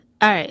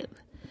All right.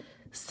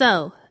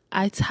 So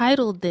I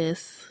titled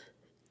this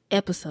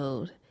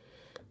episode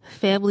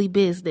Family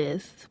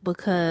Business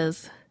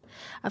because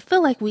I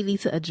feel like we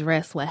need to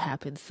address what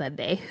happened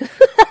Sunday. For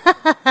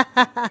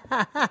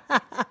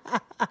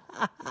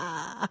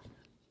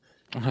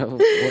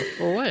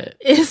what?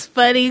 It's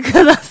funny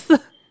because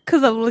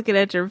I'm looking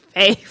at your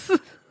face.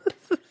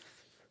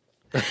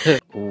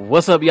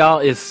 What's up, y'all?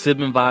 It's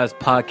Sibling Vibes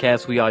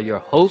Podcast. We are your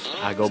hosts.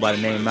 I go by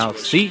the name Mouse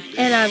C.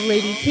 And I'm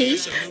Lady T.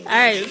 All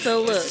right,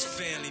 so look.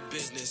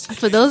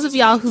 For those of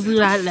y'all who do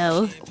not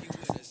know,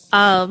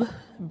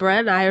 Brett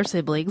and I are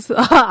siblings.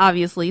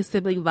 Obviously,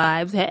 sibling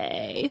vibes.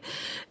 Hey.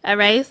 All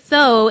right,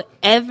 so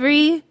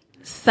every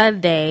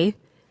Sunday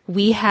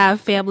we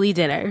have family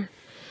dinner.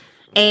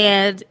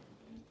 And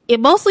it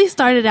mostly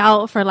started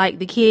out for like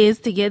the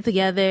kids to get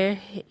together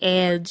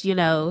and, you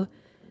know,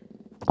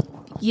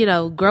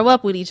 grow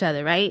up with each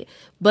other, right?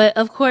 But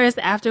of course,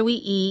 after we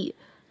eat,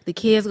 the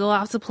kids go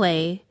off to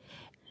play.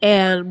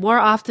 And more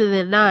often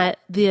than not,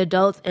 the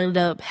adults end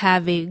up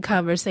having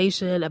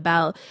conversation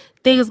about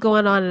things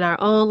going on in our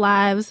own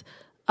lives,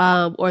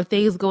 or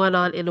things going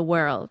on in the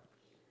world.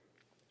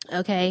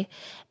 Okay.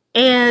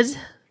 And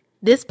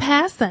this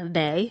past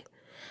Sunday,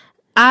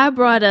 I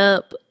brought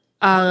up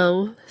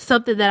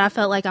something that I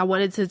felt like I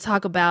wanted to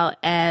talk about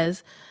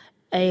as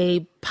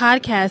a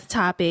podcast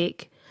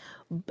topic.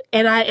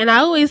 And I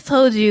always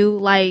told you,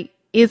 like,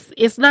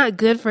 it's not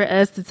good for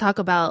us to talk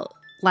about,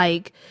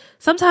 like,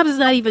 sometimes it's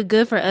not even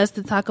good for us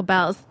to talk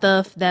about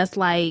stuff that's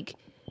like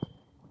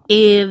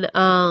in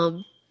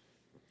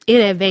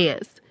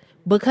advance,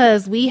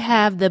 because we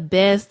have the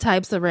best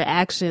types of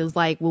reactions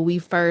like when we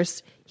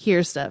first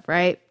hear stuff,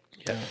 right?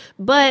 Yeah.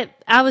 But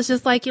I was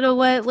just like, you know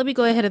what? Let me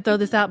go ahead and throw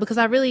this out because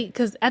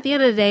because at the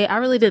end of the day, I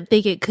really didn't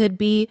think it could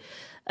be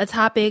a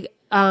topic.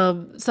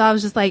 So I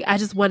was just like, I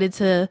just wanted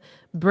to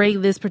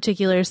bring this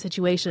particular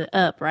situation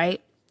up,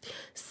 right?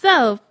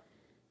 So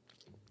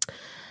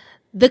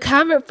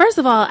first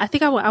of all, I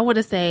think I want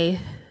to say,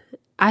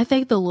 I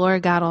thank the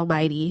Lord God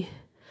Almighty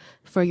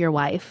for your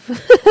wife,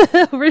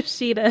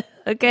 Rashida,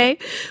 okay?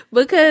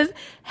 Because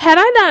had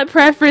I not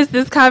prefaced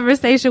this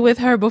conversation with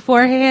her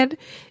beforehand,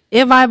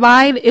 in my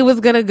mind, it was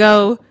going to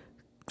go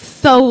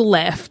so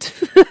left.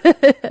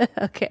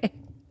 Okay.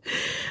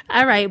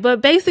 All right.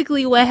 But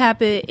basically what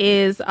happened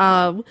is,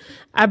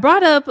 I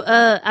brought up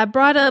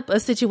a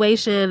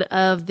situation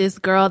of this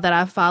girl that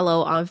I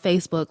follow on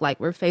Facebook. Like,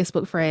 we're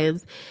Facebook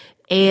friends.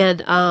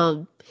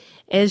 And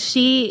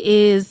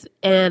she is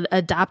an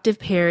adoptive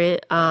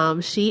parent.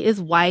 She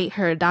is white.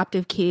 Her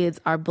adoptive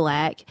kids are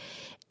black.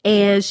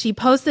 And she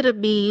posted a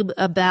meme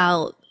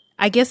about,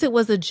 I guess it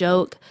was a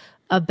joke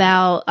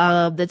about,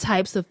 the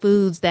types of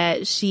foods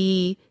that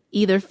she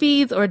either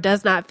feeds or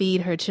does not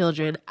feed her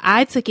children.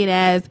 I took it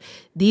as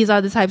these are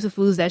the types of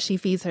foods that she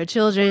feeds her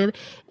children.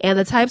 And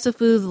the types of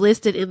foods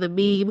listed in the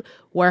meme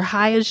were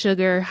high in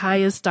sugar, high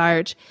in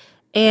starch.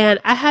 And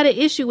I had an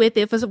issue with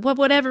it for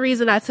whatever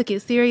reason. I took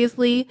it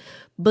seriously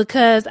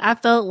because I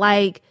felt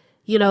like,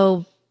 you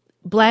know,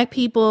 black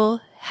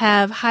people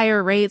have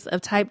higher rates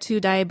of type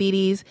 2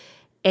 diabetes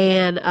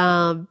and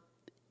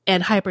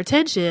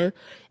hypertension.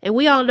 And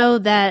we all know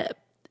that,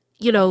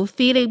 you know,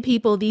 feeding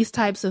people these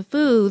types of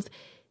foods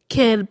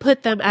can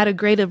put them at a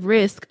greater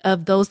risk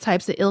of those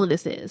types of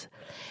illnesses.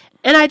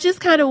 And I just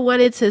kind of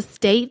wanted to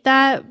state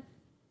that,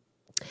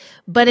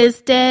 but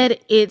instead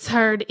it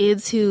turned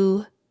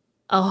into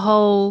a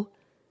whole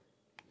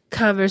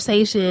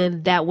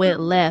conversation that went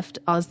left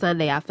on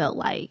Sunday, I felt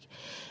like.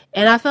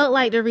 And I felt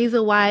like the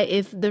reason why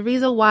it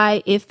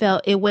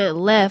went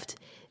left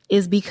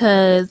is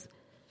because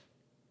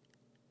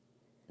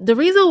the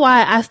reason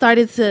why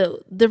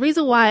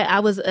I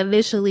was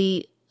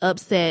initially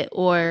upset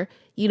or,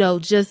 you know,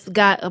 just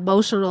got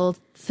emotional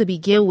to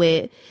begin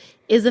with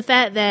is the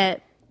fact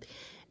that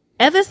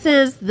ever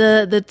since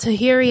the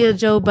Tahiri and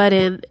Joe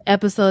Budden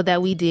episode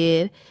that we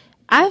did,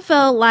 I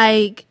felt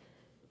like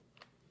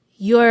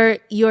your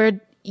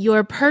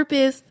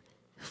purpose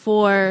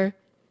for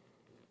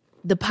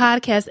the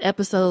podcast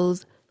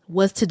episodes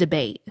was to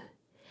debate.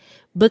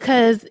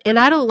 And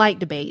I don't like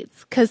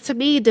debates, because to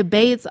me,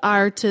 debates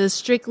are to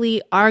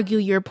strictly argue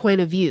your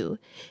point of view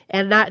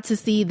and not to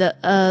see the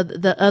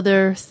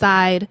other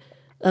side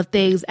of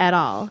things at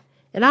all.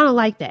 And I don't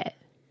like that.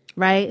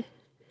 Right?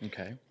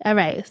 Okay. All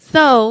right.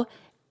 So,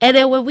 and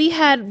then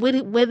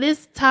when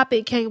this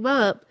topic came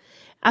up,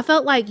 I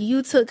felt like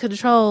you took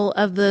control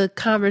of the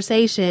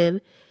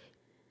conversation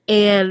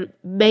and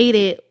made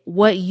it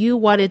what you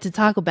wanted to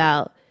talk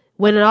about,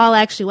 when in all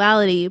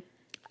actuality,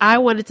 I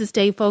wanted to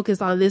stay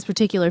focused on this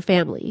particular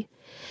family.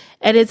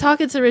 And in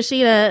talking to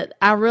Rashida,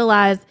 I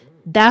realized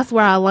that's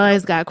where our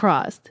lines got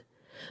crossed.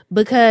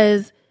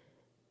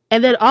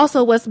 And then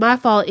also what's my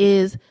fault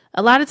is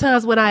a lot of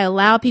times when I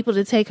allow people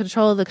to take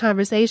control of the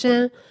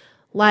conversation,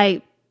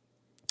 like,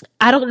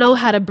 I don't know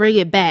how to bring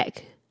it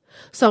back.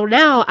 So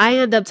now I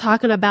end up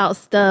talking about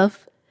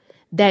stuff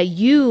that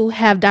you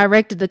have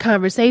directed the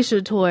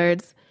conversation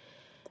towards.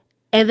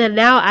 And then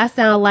now I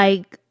sound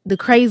like the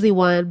crazy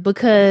one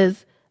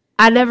because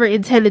I never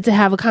intended to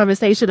have a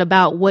conversation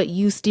about what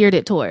you steered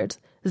it towards.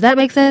 Does that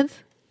make sense?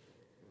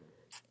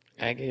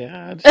 Yeah,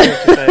 I understand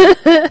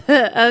what you're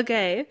saying.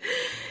 Okay.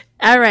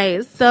 All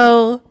right.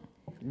 So,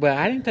 But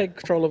I didn't take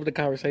control over the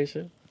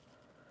conversation.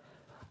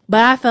 but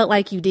I felt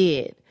like you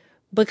did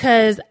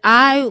because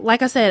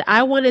like I said,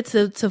 I wanted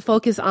to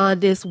focus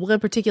on this one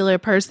particular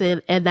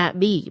person and that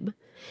meme.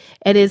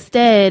 And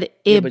instead,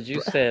 But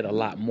you said a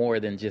lot more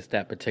than just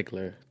that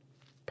particular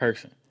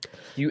person.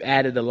 You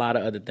added a lot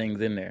of other things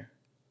in there.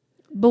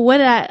 But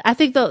what I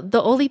think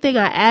the only thing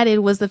I added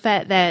was the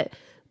fact that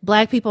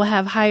Black people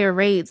have higher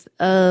rates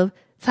of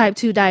type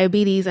 2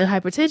 diabetes and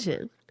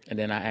hypertension. And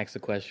then I asked the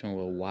question,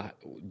 well, why?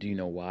 Do you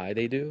know why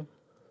they do?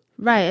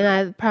 Right. And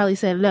I probably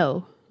said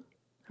no.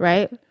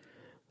 Right.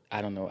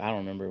 I don't know. I don't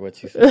remember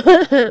what you said.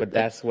 But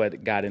that's what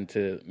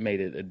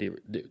made it a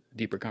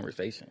deeper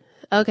conversation.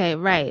 Okay,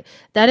 right.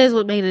 That is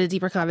what made it a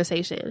deeper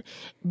conversation.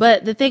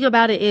 But the thing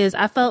about it is,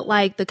 I felt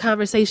like the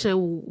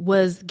conversation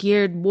was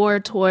geared more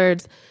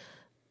towards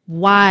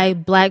why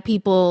Black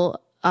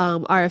people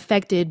are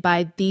affected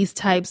by these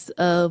types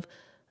of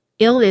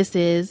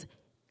illnesses.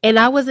 And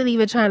I wasn't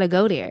even trying to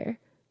go there.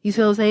 You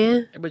see what I'm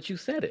saying? But you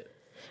said it.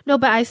 No,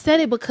 but I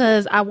said it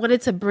because I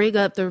wanted to bring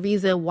up the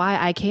reason why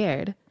I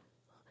cared.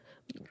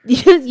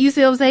 You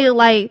see what I'm saying?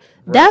 Like,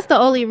 right. That's the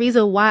only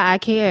reason why I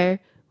care,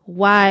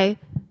 why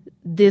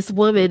this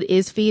woman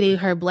is feeding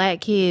her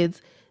Black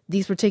kids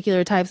these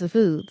particular types of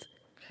foods.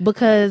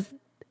 Because,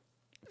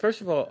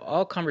 first of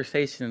all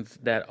conversations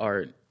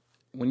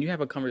when you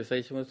have a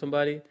conversation with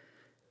somebody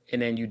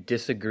and then you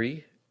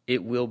disagree,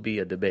 it will be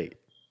a debate.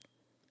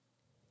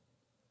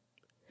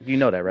 You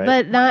know that, right?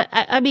 But not,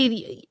 I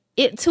mean,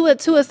 it to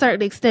a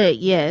certain extent,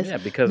 yes. Yeah,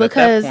 because at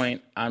that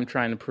point, I'm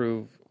trying to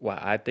prove why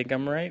I think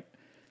I'm right,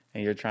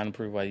 and you're trying to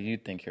prove why you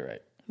think you're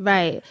right.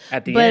 Right.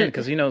 At the end,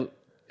 because,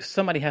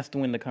 somebody has to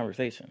win the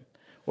conversation.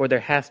 Or there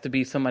has to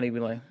be somebody be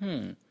like,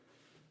 well,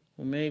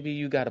 maybe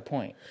you got a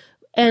point.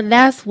 And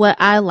that's what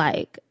I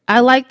like.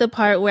 I like the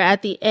part where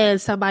at the end,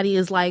 somebody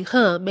is like,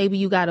 maybe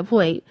you got a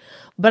point.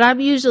 But I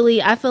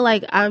feel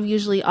like I'm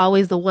usually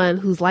always the one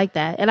who's like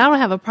that. And I don't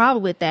have a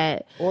problem with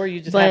that. Or you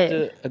just have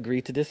to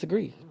agree to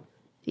disagree.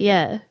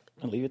 Yeah.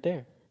 And leave it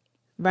there.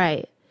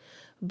 Right.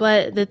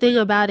 But the thing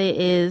about it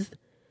is,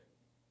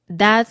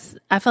 I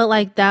felt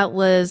like that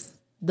was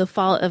the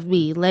fault of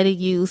me, letting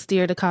you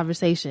steer the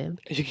conversation.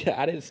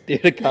 I didn't steer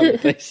the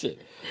conversation.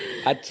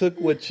 I took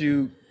what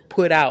you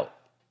put out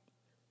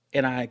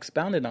and I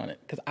expounded on it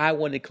because I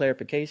wanted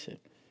clarification.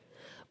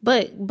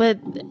 But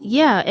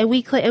yeah, and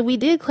we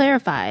did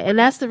clarify, and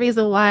that's the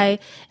reason why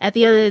at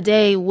the end of the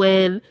day,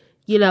 when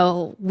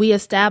we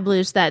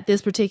established that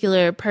this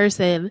particular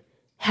person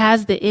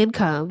has the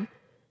income,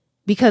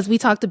 because we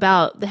talked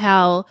about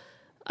how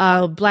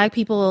Black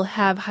people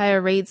have higher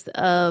rates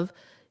of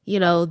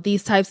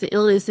these types of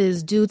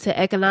illnesses due to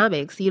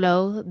economics,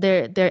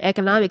 their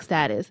economic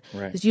status.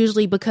 Right. It's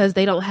usually because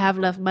they don't have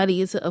enough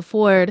money to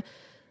afford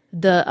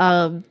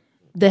the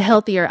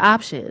healthier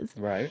options.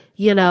 Right.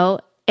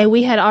 And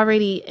we had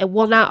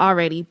not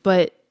already,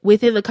 but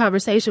within the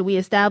conversation, we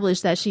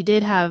established that she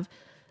did have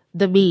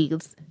the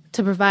means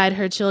to provide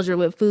her children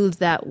with foods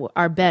that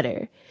are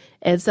better.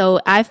 And so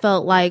I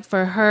felt like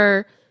for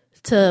her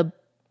to,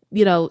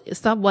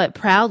 somewhat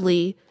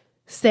proudly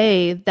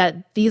say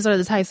that these are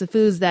the types of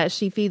foods that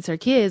she feeds her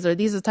kids, or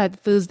these are the types of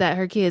foods that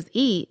her kids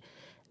eat,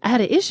 I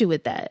had an issue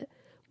with that.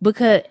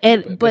 But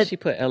she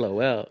put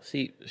LOL.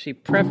 She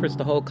prefaced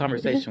the whole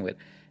conversation with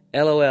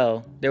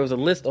LOL. There was a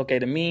list. Okay,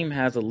 the meme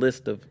has a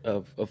list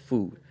of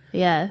food.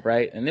 Yeah.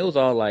 Right? And it was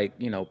all like,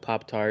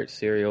 Pop-Tart,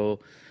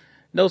 cereal,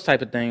 those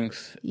type of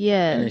things.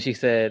 Yeah. And then she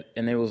said,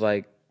 and it was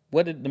like,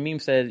 what did the meme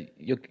said?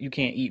 You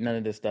can't eat none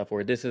of this stuff,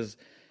 or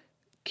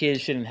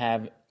kids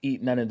shouldn't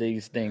eat none of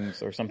these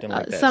things, or something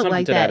like that. Something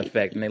like to that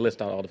effect. And they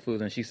list out all the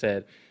foods, and she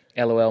said,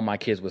 LOL, my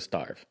kids would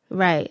starve.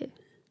 Right.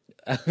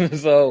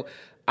 So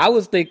I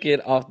was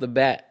thinking off the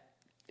bat,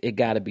 it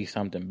got to be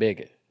something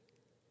bigger.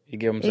 You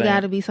get what I'm saying? It got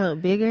to be something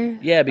bigger.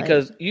 Yeah,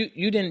 because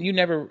you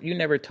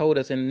never told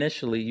us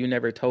initially. You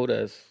never told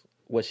us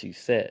what she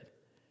said.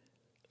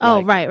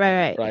 Oh,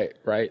 right.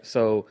 Right.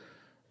 So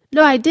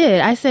no, I did.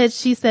 I said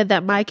she said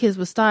that my kids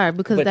would starve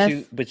because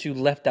but you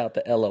left out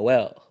the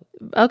LOL.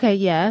 Okay,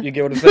 yeah. You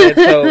get what I'm saying?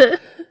 So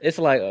it's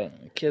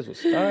like kids would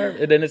starve,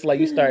 and then it's like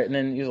you start, and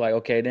then you're like,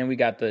 okay, then we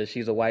got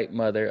she's a white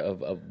mother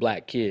of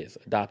Black kids,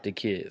 adopted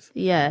kids.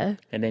 Yeah.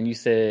 And then you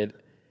said,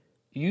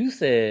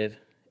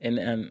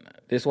 and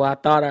this is what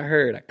I thought I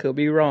heard. I could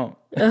be wrong.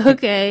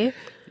 Okay.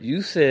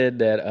 You said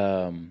that,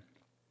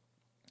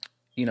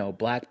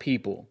 Black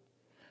people.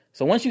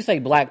 So once you say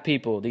Black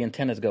people, the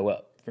antennas go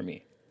up for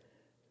me.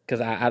 Because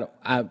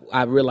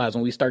I realize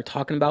when we start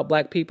talking about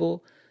Black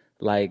people,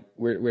 like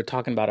we're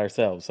talking about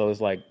ourselves. So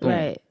it's like, boom,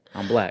 right.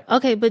 I'm Black.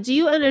 Okay, but do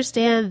you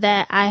understand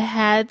that I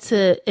had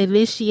to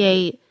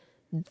initiate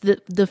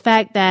the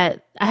fact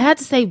that I had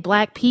to say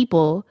Black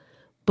people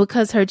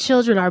because her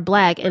children are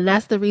Black, and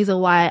that's the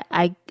reason why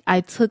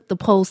I took the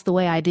post the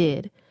way I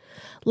did.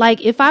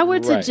 Like, if I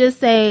were to just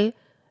say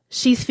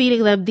she's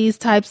feeding them these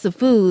types of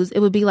foods, it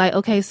would be like,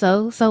 okay,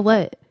 so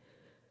what?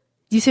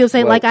 Do you see what I'm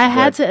saying? Well, like, I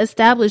had to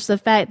establish the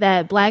fact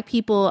that Black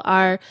people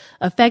are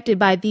affected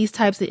by these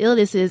types of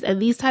illnesses,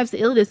 and these types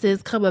of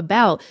illnesses come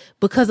about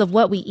because of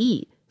what we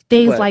eat.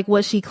 Things like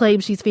what she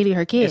claims she's feeding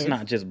her kids. It's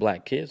not just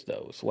Black kids,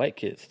 though. It's white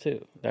kids,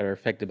 too, that are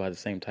affected by the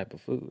same type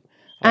of food.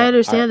 I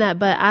understand that,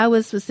 but I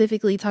was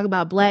specifically talking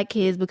about Black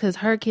kids because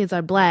her kids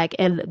are Black,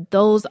 and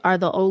those are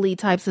the only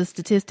types of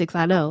statistics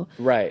I know.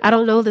 Right. I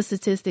don't know the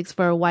statistics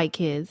for white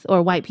kids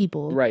or white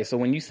people. Right. So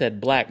when you said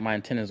Black, my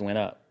antennas went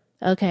up.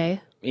 Okay.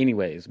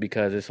 Anyways,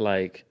 because it's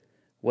like,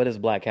 what does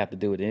Black have to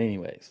do with it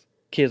anyways?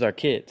 Kids are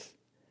kids.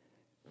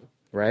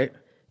 Right?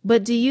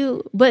 But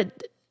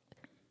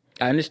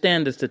I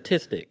understand the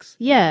statistics.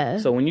 Yeah.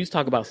 So when you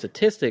talk about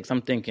statistics,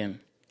 I'm thinking,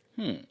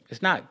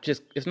 it's not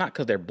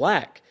because they're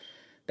Black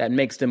that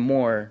makes them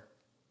more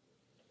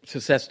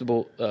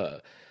susceptible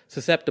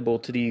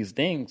to these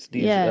things,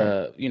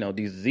 these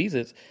these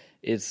diseases.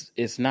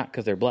 It's not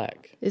because they're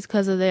Black. It's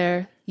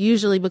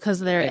usually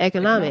because of their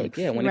economics.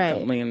 Yeah,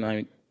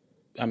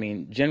 I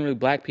mean, generally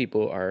Black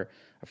people are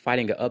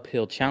fighting an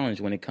uphill challenge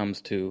when it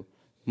comes to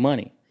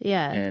money.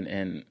 Yeah.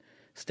 And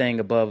staying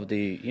above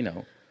the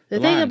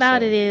thing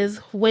about it is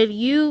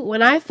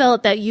when I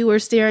felt that you were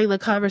steering the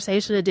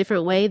conversation a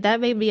different way,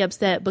 that made me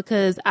upset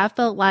because I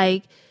felt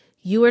like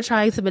you were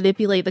trying to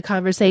manipulate the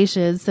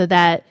conversation so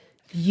that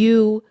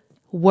you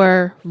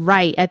were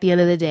right at the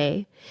end of the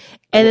day.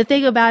 And the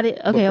thing about it,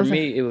 okay, for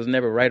me, it was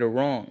never right or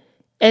wrong.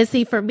 And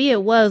see, for me,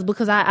 it was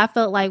because I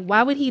felt like,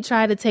 why would he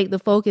try to take the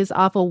focus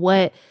off of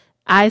what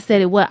I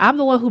said it was? I'm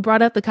the one who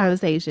brought up the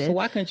conversation. So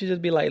why couldn't you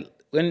just be like,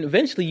 when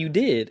eventually you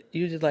did,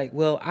 you were just like,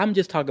 well, I'm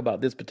just talking about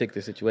this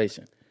particular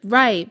situation.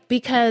 Right,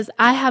 because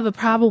I have a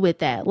problem with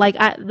that. Like,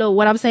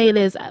 what I'm saying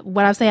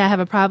I have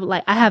a problem,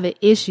 like, I have an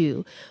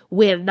issue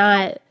with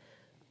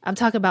I'm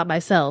talking about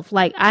myself.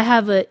 Like, I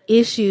have an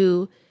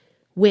issue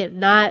with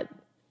not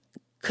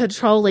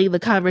controlling the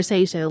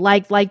conversation.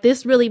 Like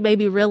this really made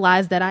me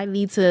realize that I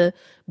need to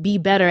be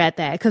better at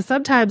that. Because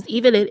sometimes,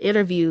 even in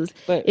interviews,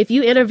 if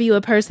you interview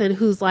a person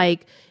who's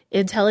like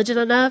intelligent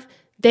enough,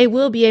 they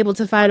will be able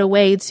to find a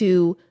way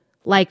to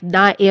like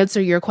not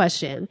answer your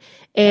question.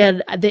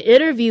 And the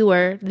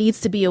interviewer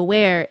needs to be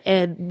aware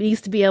and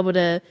needs to be able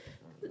to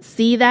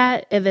see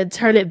that and then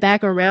turn it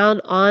back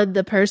around on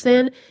the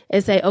person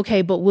and say,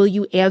 okay, but will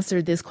you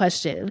answer this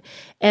question?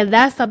 And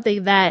that's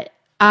something that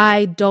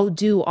I don't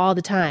do all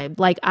the time.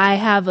 Like, I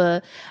have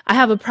a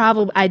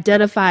problem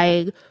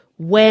identifying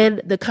when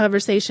the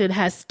conversation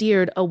has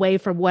steered away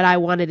from what I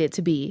wanted it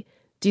to be.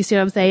 Do you see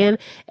what I'm saying?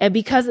 And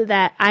because of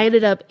that, I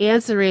ended up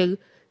answering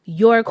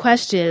your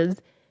questions.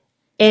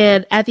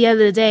 And at the end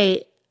of the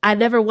day, I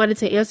never wanted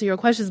to answer your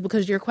questions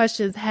because your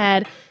questions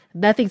had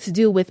nothing to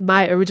do with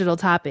my original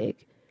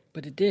topic.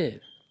 But it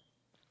did.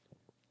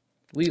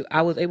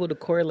 I was able to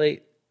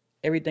correlate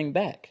everything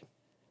back.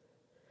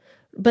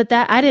 But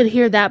that I didn't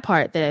hear that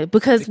part then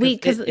because at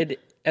the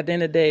end of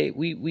the day,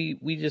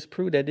 we just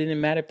proved that it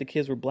didn't matter if the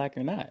kids were Black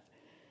or not.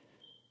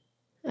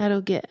 I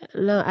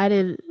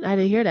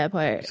didn't hear that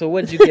part. So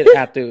what did you get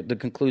after the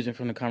conclusion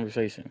from the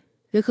conversation?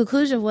 The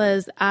conclusion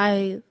was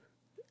I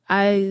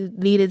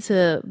needed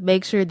to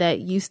make sure that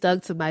you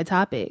stuck to my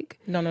topic.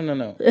 No.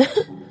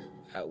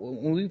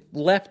 When we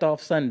left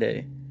off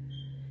Sunday,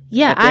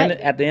 yeah,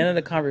 at the end of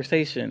the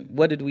conversation,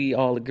 what did we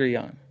all agree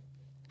on?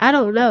 I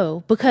don't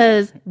know,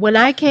 because when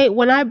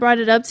I brought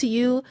it up to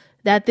you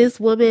that this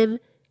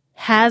woman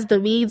has the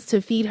means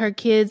to feed her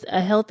kids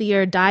a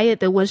healthier diet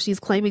than what she's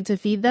claiming to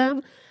feed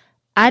them,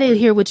 I didn't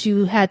hear what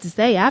you had to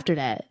say after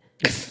that.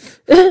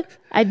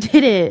 I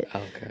didn't.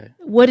 Okay.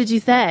 What did you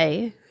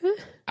say?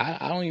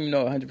 I don't even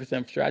know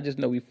 100% for sure. I just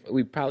know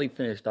we probably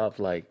finished off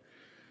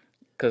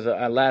because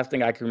the last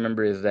thing I can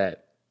remember is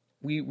that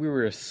we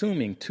were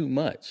assuming too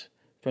much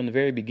from the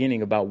very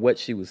beginning about what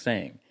she was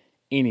saying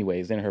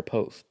anyways in her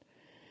post.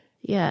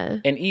 Yeah.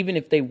 And even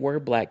if they were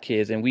Black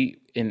kids, and we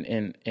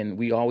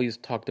always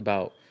talked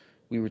about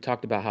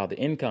how the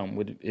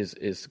income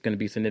is going to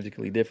be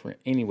significantly different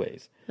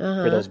anyways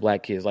for those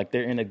Black kids. Like,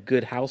 they're in a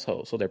good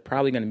household, so they're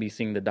probably going to be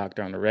seeing the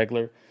doctor on a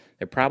regular.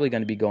 They're probably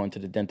going to be going to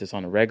the dentist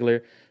on a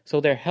regular. So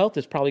their health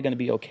is probably going to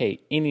be okay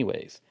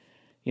anyways.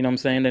 You know what I'm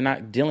saying? They're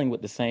not dealing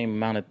with the same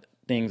amount of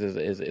things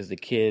as the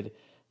kid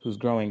who's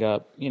growing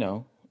up,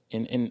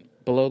 in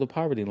below the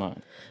poverty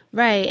line.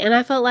 Right. And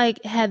I felt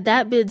like, had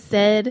that been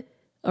said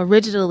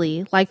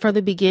originally, like from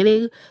the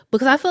beginning,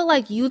 because I felt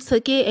like you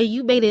took it and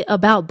you made it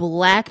about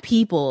Black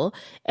people,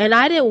 and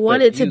I didn't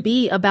want it to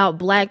be about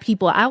Black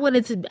people. I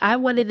wanted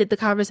the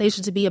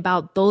conversation to be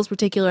about those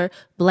particular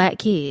Black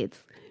kids.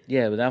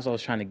 Yeah, but that's what I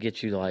was trying to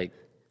get you. Like,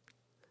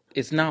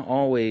 it's not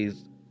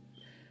always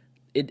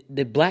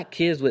the Black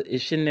kids. It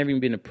shouldn't have even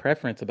been a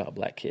preference about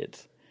Black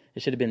kids.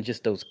 It should have been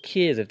just those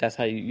kids. If that's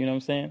how you know what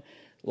I'm saying.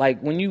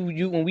 Like, when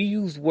we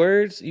use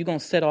words, you're gonna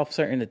set off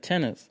certain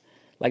antennas.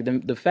 Like,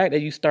 the fact that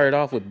you started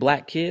off with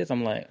Black kids,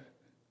 I'm like,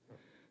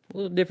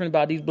 what's different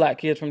about these Black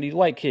kids from these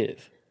white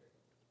kids?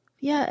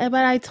 Yeah,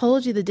 but I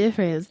told you the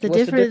difference. The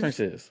difference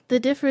is? The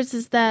difference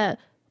is that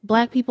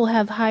Black people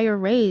have higher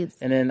rates.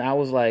 And then I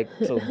was like,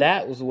 so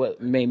that was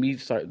what made me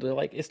start.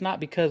 Like, it's not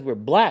because we're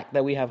black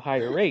that we have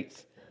higher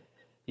rates.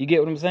 You get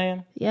what I'm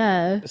saying?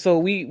 Yeah. So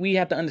we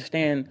have to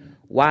understand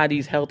why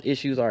these health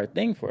issues are a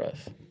thing for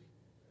us.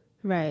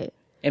 Right.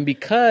 And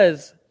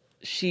because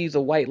she's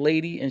a white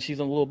lady and she's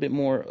a little bit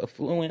more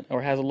affluent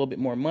or has a little bit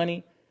more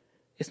money,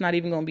 it's not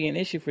even going to be an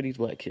issue for these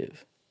black kids.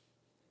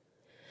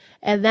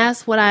 And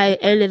that's what I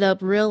ended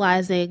up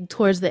realizing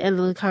towards the end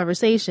of the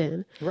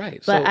conversation.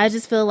 Right. But so I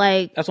just feel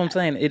like... That's what I'm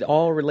saying. It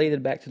all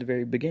related back to the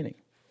very beginning.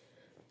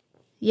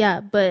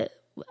 Yeah, but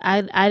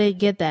I didn't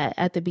get that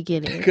at the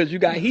beginning. Because you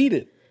got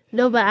heated.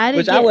 No, but I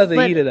didn't I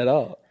wasn't heated at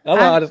all. I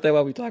don't understand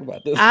why we talk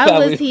about this.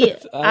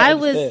 I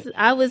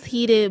was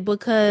heated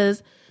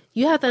because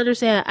you have to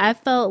understand, I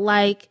felt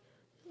like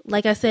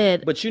I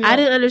said, but I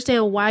didn't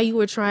understand why you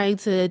were trying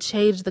to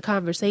change the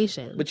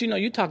conversation. But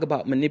you talk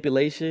about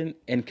manipulation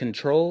and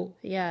control.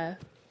 Yeah.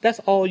 That's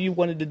all you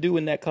wanted to do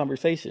in that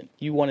conversation.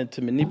 You wanted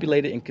to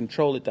manipulate it and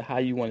control it to how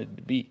you wanted it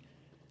to be.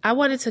 I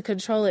wanted to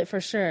control it for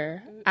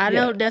sure. I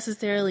don't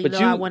necessarily know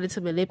I wanted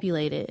to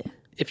manipulate it.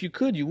 If you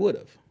could, you would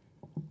have.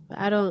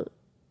 I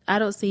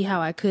don't see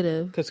how I could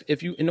have. Because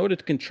in order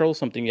to control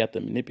something, you have to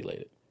manipulate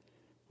it,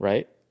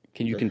 right?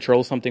 Can you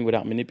control something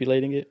without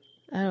manipulating it?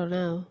 I don't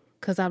know,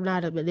 because I'm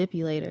not a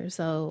manipulator,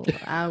 so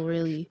I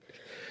really.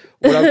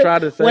 What I'm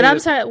trying to say.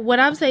 What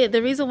I'm saying,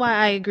 the reason why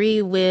I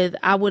agree with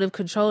I would have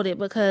controlled it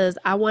because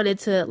I wanted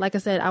to, like I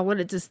said, I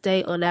wanted to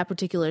stay on that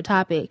particular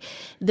topic.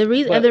 The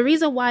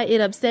reason why it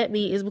upset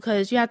me is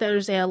because you have to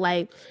understand,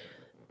 like,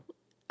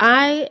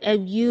 I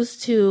am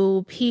used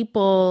to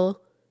people.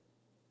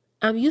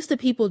 I'm used to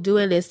people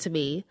doing this to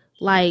me,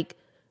 like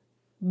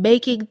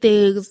making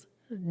things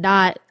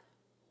not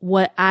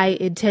what I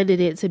intended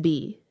it to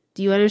be.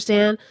 Do you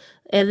understand?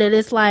 And then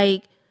it's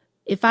like,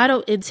 if I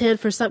don't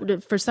intend for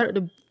something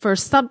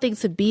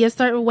to be a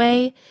certain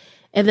way,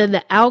 and then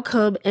the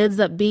outcome ends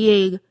up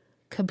being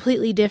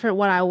completely different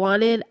what I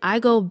wanted, I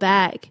go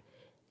back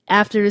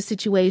after the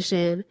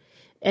situation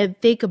and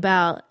think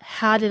about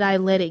how did I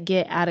let it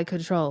get out of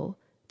control.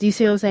 Do you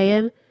see what I'm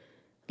saying?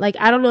 Like,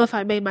 I don't know if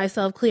I made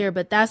myself clear,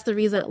 but that's the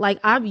reason. Like,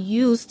 I'm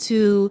used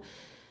to,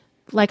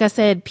 like I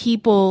said,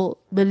 people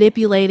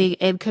manipulating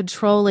and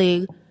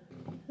controlling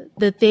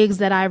the things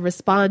that I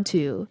respond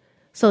to.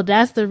 So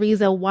that's the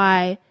reason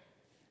why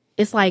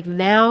it's like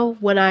now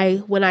when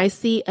I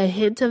see a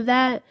hint of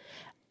that,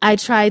 I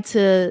try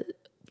to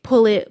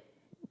pull it,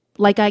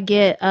 like I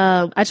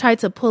try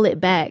to pull it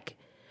back.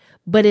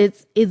 But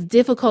it's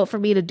difficult for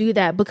me to do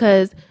that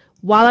because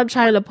while I'm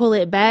trying to pull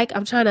it back,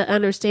 I'm trying to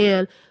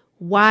understand,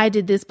 why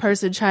did this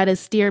person try to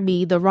steer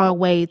me the wrong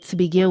way to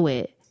begin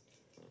with?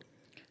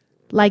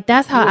 Like,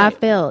 that's how I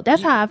felt.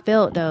 That's how I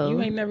felt, though.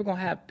 You ain't never going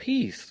to have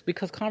peace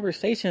because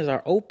conversations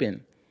are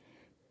open.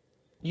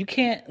 You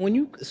can't, when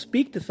you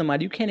speak to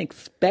somebody, you can't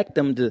expect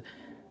them to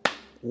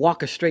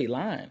walk a straight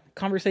line.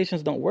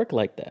 Conversations don't work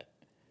like that.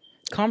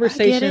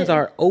 Conversations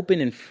are open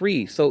and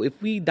free. So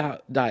if we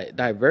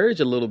diverge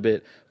a little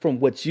bit from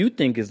what you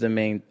think is the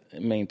main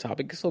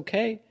topic, it's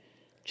okay.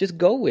 Just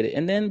go with it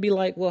and then be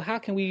like, well, how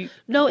can we?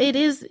 No,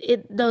 it's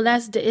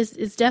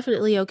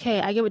definitely okay.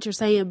 I get what you're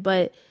saying,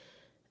 but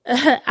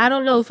I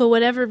don't know, for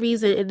whatever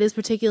reason in this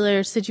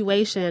particular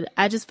situation,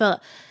 I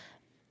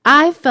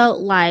felt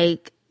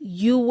like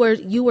you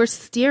were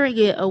steering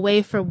it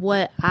away from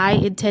what I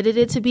intended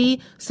it to be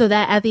so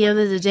that at the end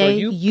of the day,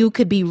 you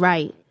could be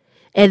right.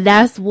 And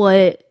that's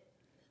what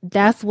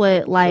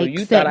like so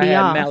you set thought me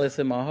I off. had malice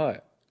in my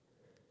heart.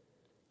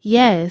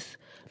 Yes.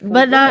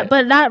 But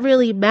not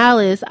really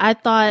malice. I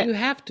thought you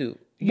have to.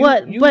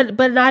 But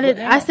not in.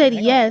 I said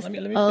yes. Let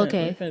me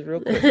okay. Let me finish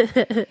real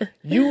quick.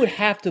 You would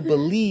have to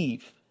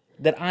believe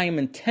that I am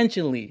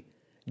intentionally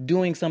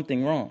doing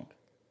something wrong.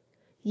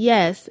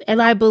 Yes,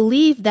 and I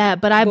believed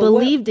that, but I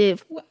believed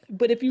it.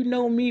 But if you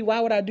know me, why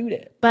would I do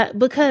that? But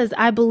because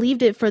I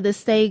believed it for the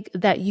sake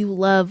that you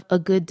love a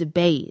good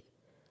debate.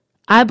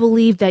 I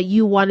believe that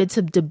you wanted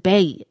to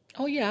debate.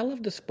 Oh yeah, I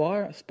love the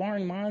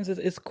sparring minds.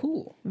 It's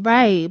cool,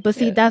 right? But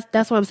see,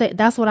 that's what I'm saying.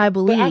 That's what I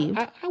believe.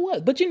 I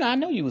was, but I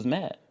know you was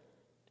mad.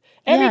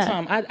 Every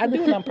time I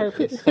do it on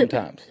purpose.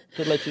 Sometimes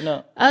to let you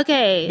know.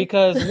 Okay.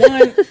 Because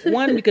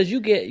one because you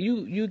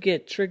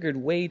get triggered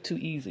way too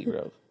easy,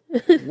 bro.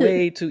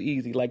 Way too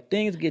easy. Like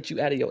things get you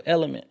out of your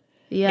element.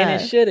 Yeah.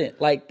 And it shouldn't.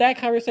 Like that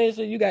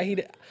conversation, you got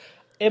heated.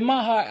 In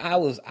my heart, I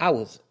was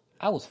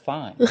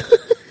fine.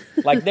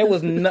 Like there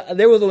was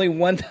only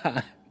one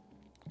time.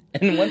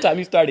 And one time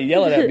you started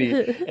yelling at me,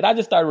 and I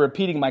just started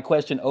repeating my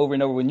question over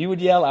and over. When you would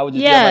yell, I would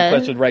just yell my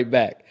question right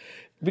back.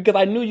 Because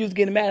I knew you was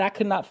getting mad. I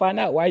could not find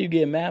out why you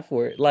getting mad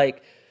for it.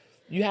 Like,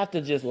 you have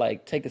to just,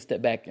 like, take a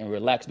step back and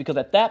relax. Because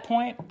at that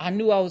point, I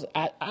knew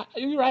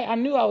you're right, I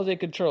knew I was in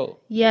control.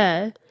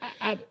 Yeah.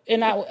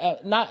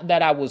 Not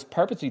that I was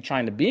purposely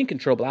trying to be in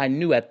control, but I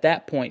knew at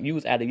that point you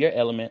was out of your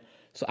element,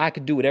 so I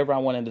could do whatever I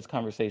wanted in this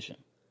conversation.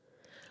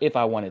 If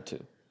I wanted to.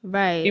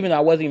 Right. Even though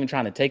I wasn't even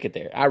trying to take it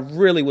there. I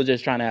really was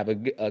just trying to have a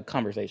good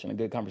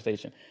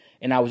conversation.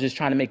 And I was just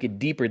trying to make it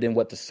deeper than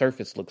what the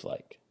surface looks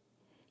like.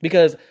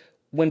 Because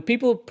when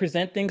people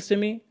present things to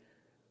me,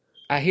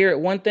 I hear it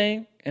one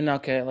thing and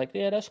okay, like,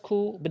 yeah, that's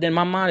cool. But then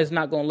my mind is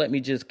not going to let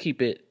me just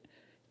keep it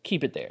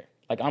there.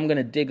 Like, I'm going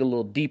to dig a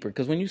little deeper.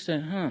 Because when you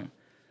say,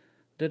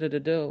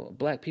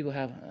 black people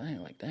have, I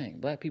ain't like, dang,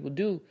 black people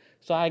do.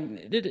 So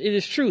it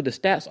is true. The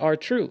stats are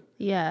true.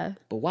 Yeah.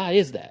 But why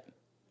is that?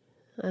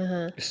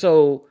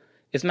 So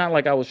it's not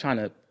like I was trying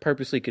to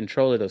purposely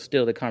control it or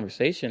steal the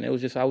conversation. It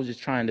was just, I was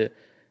just trying to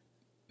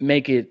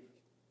make it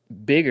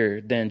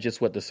bigger than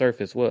just what the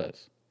surface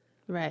was.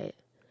 Right.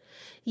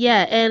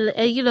 Yeah,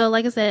 and you know,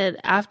 like I said,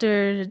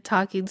 after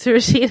talking to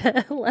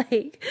Rashida,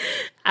 like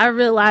I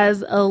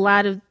realized a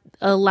lot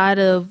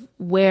of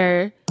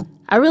where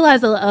I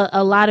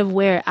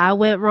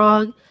went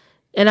wrong,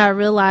 and I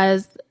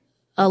realized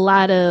a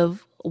lot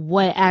of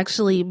what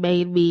actually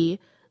made me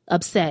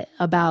upset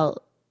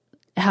about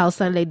how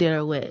Sunday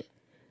dinner went.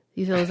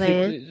 You feel what I'm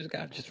saying? You just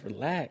gotta just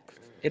relax.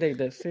 It ain't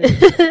that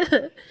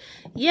serious.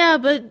 Yeah,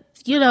 but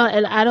you know,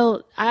 and I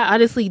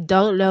honestly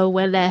don't know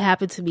when that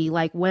happened to me,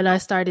 like when I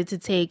started to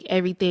take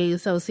everything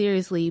so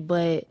seriously,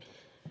 but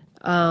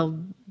I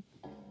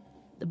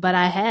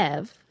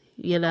have,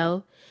 you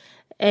know.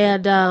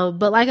 And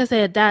but like I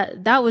said,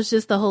 that was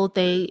just the whole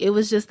thing. It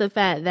was just the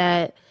fact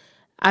that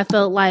I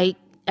felt like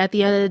at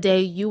the end of the day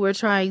you were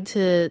trying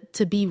to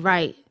be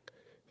right.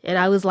 And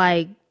I was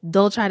like,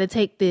 don't try to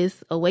take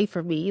this away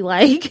from me.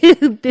 Like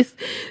this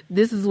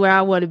is where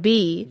I want to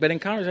be. But in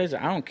conversation,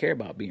 I don't care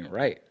about being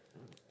right.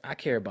 I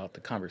care about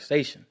the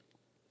conversation.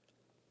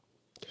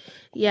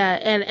 Yeah,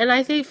 and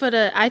I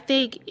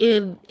think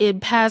in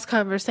past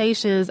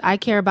conversations I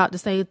care about the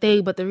same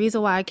thing, but the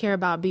reason why I care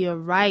about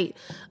being right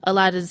a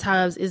lot of the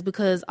times is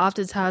because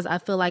oftentimes I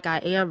feel like I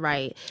am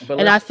right.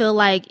 And I feel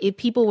like if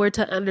people were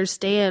to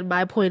understand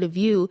my point of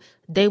view,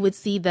 they would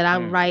see that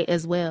I'm right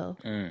as well.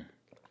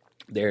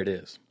 There it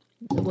is.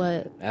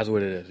 What? That's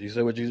what it is. You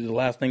said the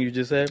last thing you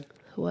just said?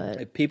 What?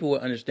 If people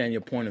would understand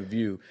your point of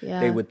view,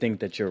 they would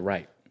think that you're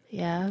right.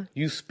 Yeah.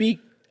 You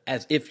speak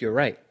as if you're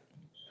right.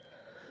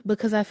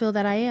 Because I feel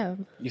that I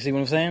am. You see what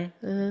I'm saying?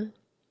 Uh-huh.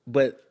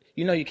 But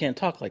you know you can't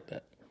talk like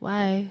that.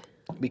 Why?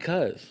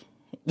 Because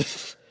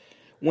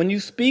when you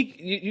speak,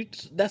 you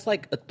that's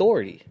like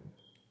authority.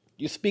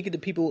 You're speaking to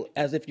people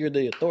as if you're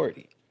the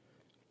authority.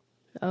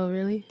 Oh,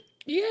 really?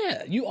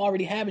 Yeah, you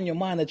already have in your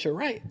mind that you're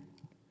right.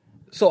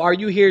 So are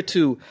you here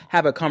to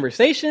have a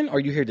conversation or are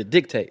you here to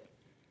dictate?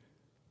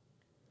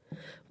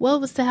 Well,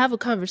 it was to have a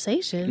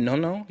conversation.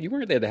 No, you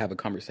weren't there to have a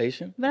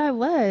conversation. But I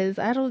was.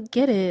 I don't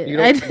get it. You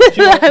don't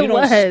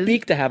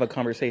speak to have a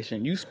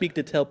conversation. You speak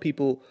to tell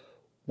people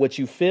what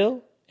you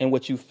feel and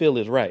what you feel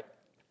is right.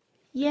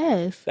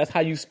 Yes. That's how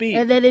you speak.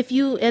 And then if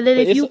you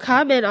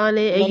comment on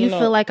it and you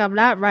feel like I'm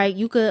not right,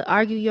 you could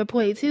argue your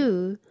point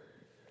too.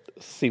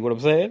 See what I'm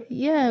saying?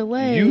 Yeah,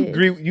 wait. You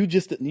agree? You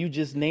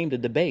just named a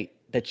debate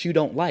that you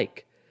don't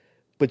like,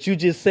 but you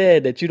just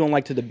said that you don't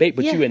like to debate,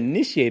 but you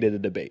initiated a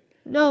debate.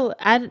 No,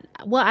 I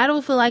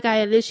don't feel like I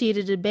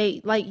initiated a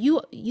debate. Like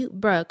you,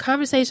 bruh,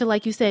 conversation,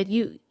 like you said,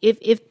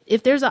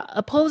 if there's an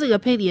opposing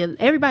opinion,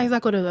 everybody's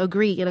not going to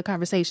agree in a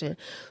conversation.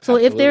 So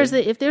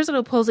Absolutely. if there's an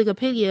opposing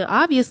opinion,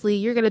 obviously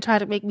you're going to try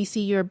to make me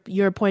see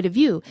your point of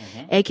view,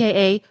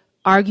 aka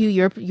argue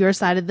your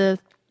side of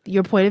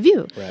your point of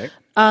view. Right.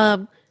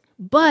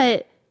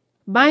 But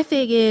my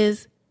thing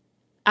is,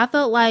 I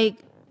felt like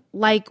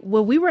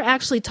when we were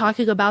actually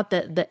talking about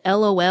the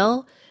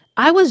LOL,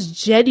 I was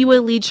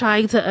genuinely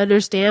trying to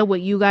understand what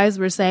you guys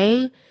were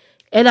saying,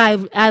 and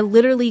I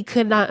literally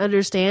could not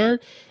understand.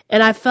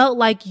 And I felt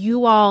like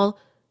you all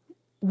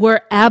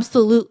were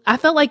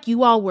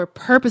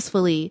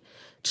purposefully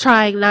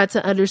trying not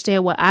to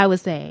understand what I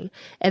was saying.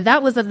 And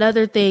that was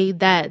another thing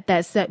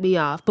that set me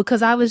off,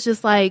 because I was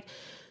just like,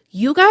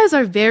 you guys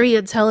are very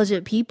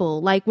intelligent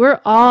people. Like, we're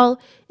all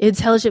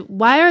intelligent.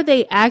 Why are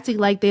they acting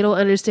like they don't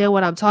understand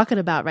what I'm talking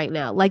about right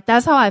now? Like,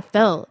 that's how I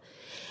felt.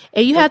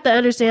 And you have to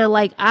understand,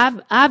 like,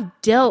 I've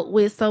dealt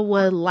with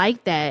someone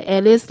like that,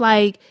 and it's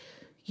like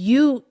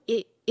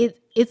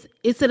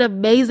it's an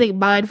amazing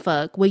mind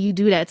fuck when you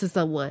do that to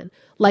someone.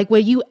 Like,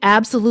 when you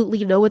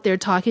absolutely know what they're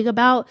talking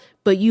about,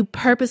 but you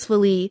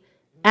purposefully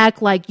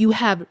act like you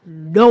have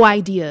no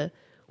idea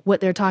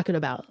what they're talking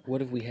about.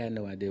 What if we had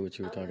no idea what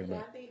you were talking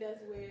about? I think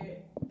that's where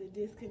the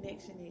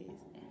disconnection is,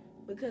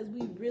 because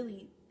we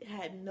really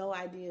had no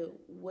idea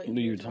what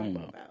you were talking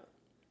about.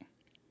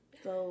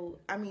 So,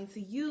 I mean, to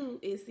you,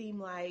 it seemed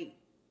like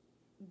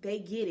they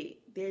get it.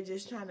 They're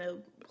just trying to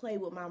play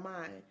with my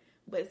mind.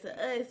 But to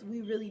us,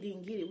 we really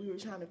didn't get it. We were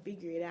trying to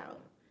figure it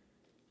out.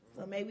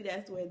 So maybe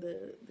that's where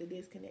the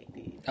disconnect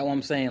is. That's what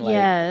I'm saying. Like,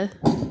 yeah.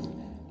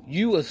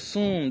 You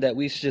assume that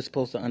we're just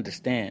supposed to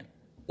understand.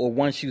 Or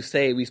once you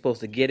say we're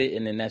supposed to get it,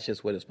 and then that's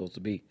just what it's supposed to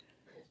be.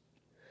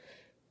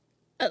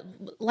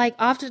 Like,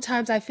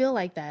 oftentimes I feel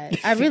like that.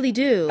 I really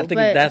do. I think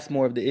that's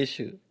more of the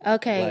issue.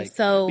 Okay, like,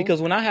 so... Because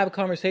when I have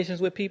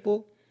conversations with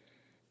people,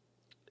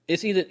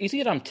 it's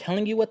either I'm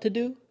telling you what to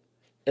do,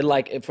 and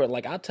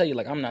I'll tell you,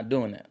 like, I'm not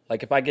doing that.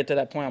 Like, if I get to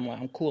that point, I'm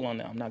like, I'm cool on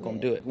that. I'm not going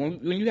to do it. When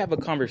you have a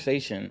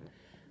conversation,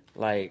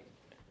 like,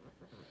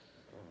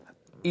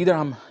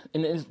 either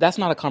that's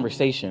not a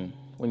conversation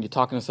when you're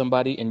talking to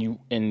somebody and you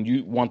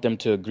want them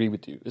to agree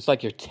with you. It's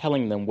like you're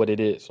telling them what it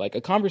is. Like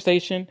a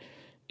conversation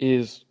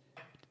is,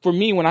 for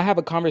me, when I have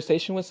a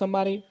conversation with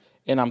somebody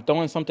and I'm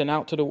throwing something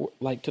out to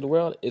the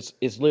world, it's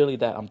literally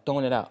that I'm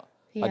throwing it out.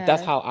 Yeah. Like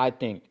that's how I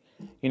think.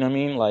 You know what I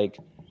mean? Like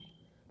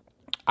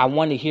I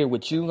want to hear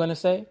what you're gonna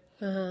say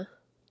to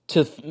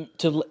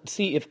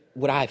see if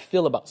what I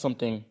feel about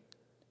something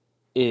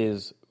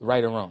is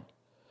right or wrong.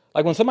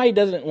 Like when somebody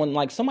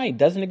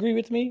doesn't agree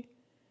with me,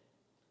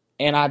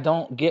 and I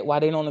don't get why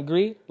they don't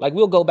agree, like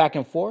we'll go back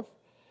and forth,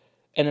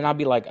 and then I'll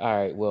be like, all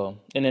right, well,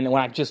 and then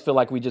when I just feel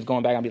like we just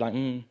going back, I'll be like,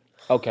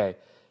 okay,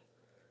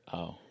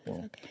 oh,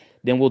 well, okay.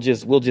 Then we'll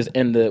just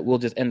end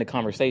the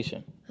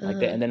conversation like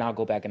that, and then I'll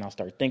go back and I'll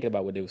start thinking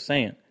about what they were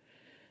saying,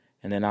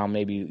 and then I'll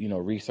maybe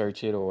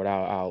research it, or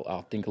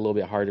I'll think a little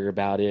bit harder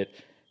about it,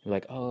 be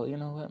like, oh, you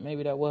know what,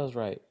 maybe that was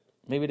right,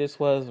 maybe this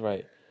was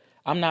right.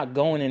 I'm not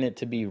going in it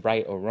to be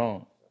right or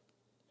wrong.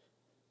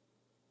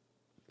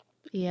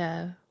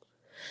 Yeah.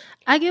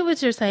 I get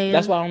what you're saying.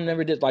 That's why I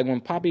never did, like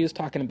when Poppy was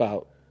talking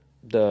about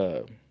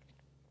the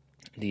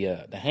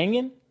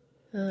hanging,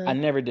 I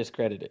never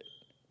discredited it.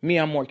 Me,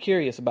 I'm more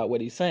curious about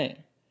what he's saying.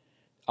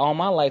 All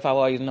my life, I've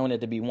always known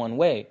it to be one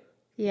way.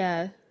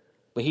 Yeah.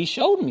 But he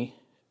showed me.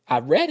 I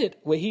read it,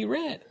 what he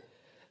read.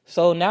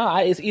 So now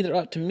it's either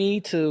up to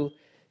me to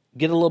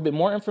get a little bit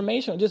more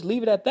information or just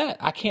leave it at that.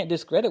 I can't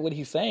discredit what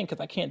he's saying because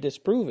I can't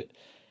disprove it.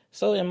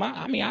 So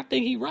I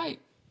think he's right.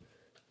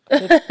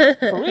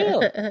 For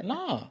real.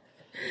 Nah.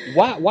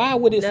 Why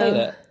would it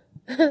say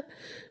that?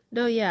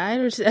 No, yeah, I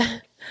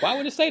understand. Why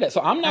would it say that?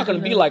 So I'm not gonna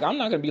be like,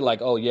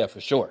 oh yeah,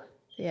 for sure.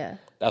 Yeah.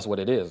 That's what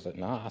it is.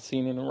 Nah, I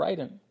seen it in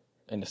writing.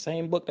 In the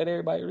same book that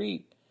everybody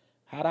read.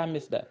 How'd I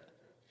miss that?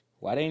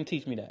 Why they didn't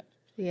teach me that?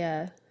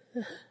 Yeah.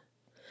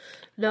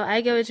 No,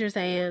 I get what you're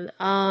saying.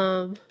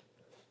 And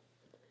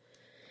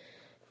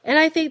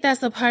I think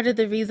that's a part of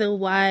the reason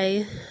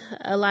why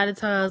a lot of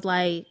times,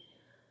 like,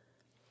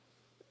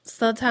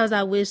 sometimes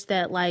I wish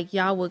that, like,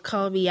 y'all would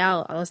call me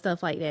out on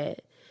stuff like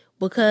that.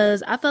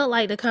 Because I felt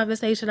like the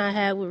conversation I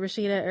had with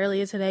Rashida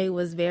earlier today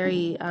was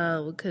very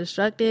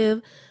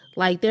constructive.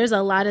 Like, there's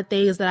a lot of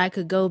things that I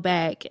could go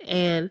back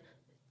and,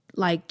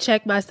 like,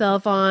 check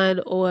myself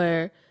on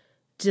or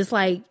just,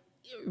 like,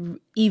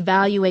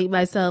 evaluate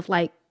myself.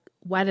 Like,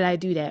 why did I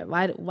do that?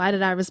 Why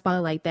did I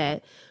respond like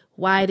that?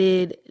 Why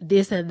did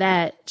this and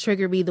that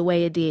trigger me the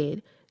way it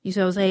did? You see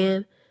what I'm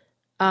saying?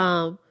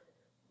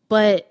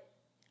 But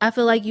I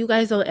feel like you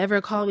guys don't ever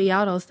call me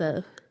out on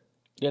stuff.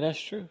 Yeah, that's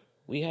true.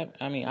 We have.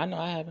 I mean, I know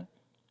I haven't.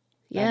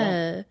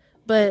 Yeah,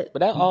 but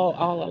that all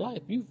our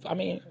life.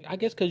 I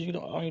guess because you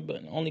don't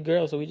only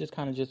girl, so we just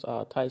kind of just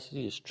tight.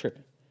 She's just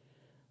tripping.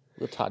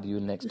 We'll talk to you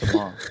next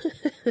tomorrow.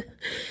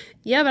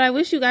 Yeah, but I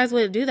wish you guys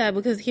wouldn't do that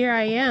because here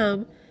I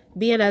am,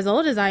 being as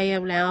old as I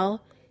am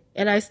now,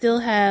 and I still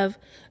have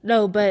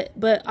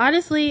But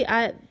honestly,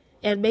 I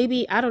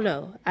don't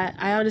know.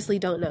 I honestly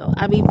don't know.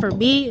 I mean, for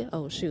me,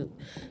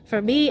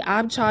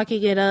 I'm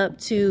chalking it up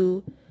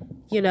to,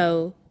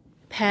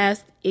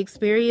 past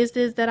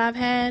experiences that I've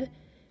had,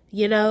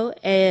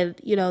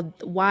 and,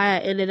 why I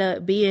ended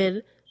up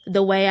being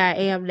the way I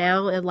am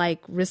now and,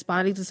 like,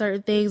 responding to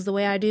certain things the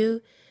way I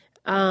do.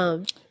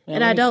 Man,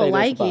 and I don't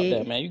like it.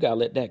 That, man, you gotta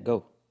let that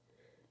go.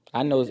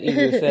 I know it's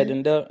easier said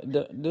than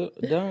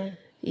done.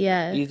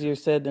 Yeah. Easier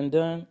said than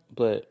done,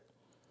 but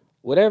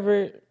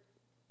whatever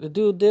the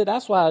dude did,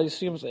 that's why you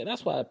see what I'm saying.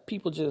 That's why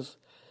people just,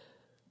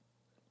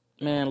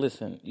 man,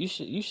 listen, you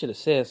should have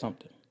said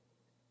something.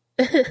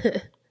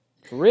 For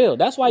real.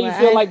 That's why you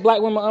feel like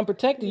black women are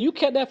unprotected. You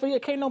kept that for you.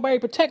 Can't nobody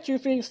protect you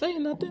if you ain't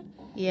saying nothing.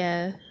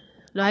 Yeah.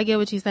 No, I get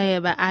what you're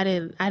saying, but I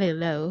didn't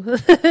know.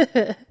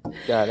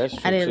 Yeah, that's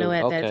true. I didn't know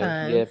at that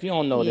time. Yeah, if you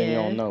don't know, then you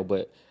don't know.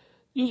 But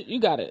you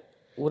got it.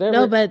 Whatever.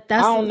 No, but I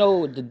don't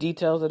know the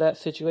details of that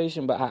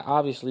situation, but I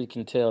obviously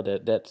can tell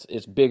that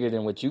it's bigger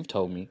than what you've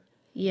told me.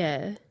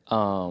 Yeah.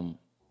 And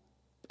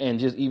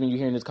just even you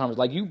hearing this conversation,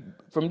 like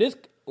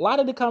a lot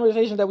of the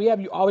conversations that we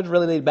have, you always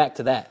relate back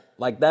to that.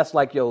 Like that's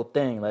like your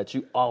thing that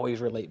you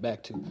always relate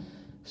back to.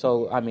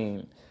 So I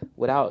mean,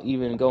 without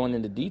even going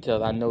into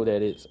details, I know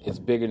that it's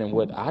bigger than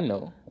what I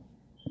know.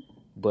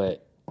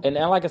 But and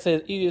like I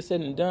said, it's easier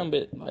said than done.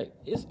 But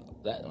it's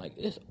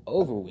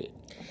over with.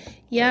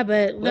 Yeah,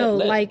 but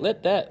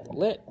let that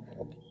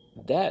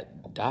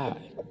die.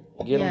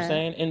 You get what I'm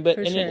saying?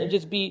 It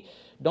just be,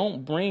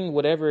 don't bring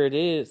whatever it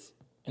is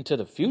into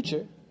the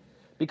future,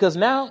 because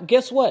now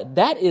guess what?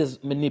 That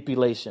is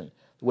manipulation.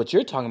 What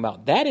you're talking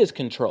about, that is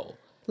control.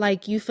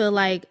 Like you feel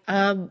like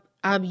I'm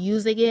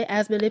using it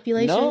as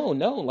manipulation?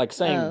 No, like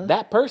saying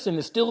that person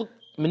is still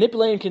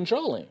manipulating,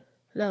 controlling.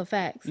 No,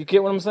 facts. You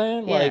get what I'm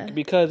saying? Yeah. Like,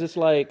 because it's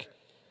like,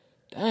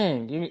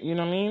 dang, you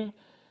know what I mean?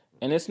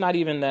 And it's not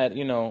even that,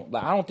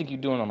 like, I don't think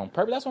you're doing it on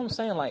purpose. That's what I'm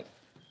saying. Like,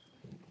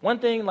 one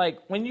thing, like,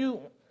 when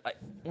you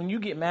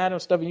get mad and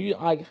stuff, and you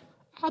like,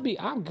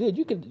 I'm good.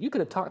 You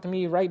could have talked to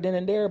me right then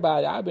and there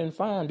about it. I've been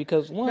fine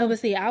because one. No, but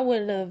see, I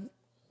wouldn't have.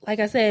 Like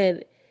I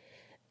said,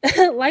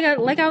 like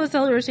I was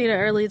telling Rashida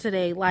earlier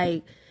today.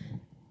 Like,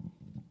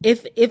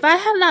 if I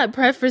had not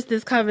prefaced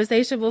this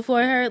conversation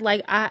before her,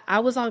 like I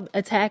was on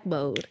attack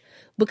mode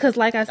because,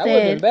 like I said, that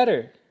would have been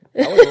better.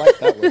 I would have liked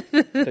that one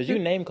because you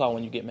name call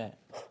when you get mad.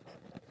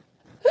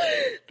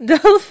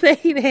 Don't say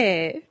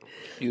that.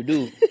 You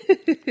do.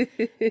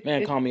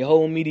 Man, call me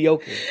whole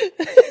mediocre.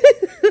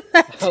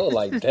 I was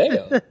like,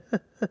 damn.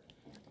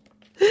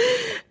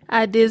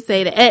 I did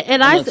say that,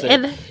 and I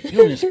said, you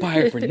don't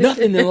inspire for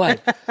nothing in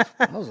life.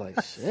 I was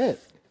like, shit.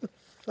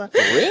 For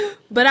real?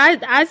 But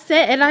I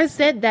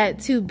said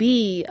that to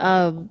be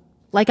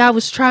like I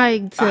was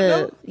trying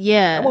to,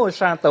 yeah. I'm always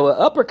trying to throw an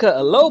uppercut,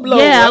 a low blow.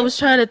 Yeah, right? I was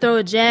trying to throw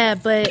a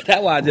jab, but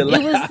that's why I just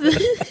laughed.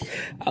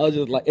 I was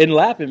just like, and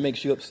laughing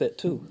makes you upset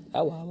too.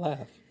 That's why I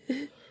laugh.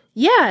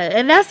 Yeah,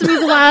 and that's the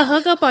reason why I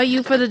hung up on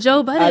you for the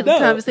Joe Budden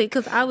conversation,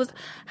 because I was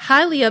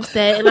highly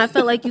upset and I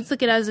felt like you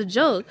took it as a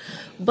joke.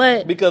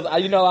 But because I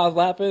was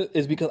laughing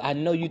is because I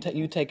know you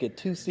take it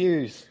too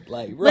serious,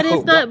 like. Bro, but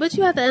it's not. But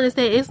you have to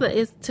understand,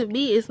 it's to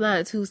me, it's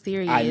not too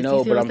serious. I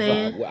know, but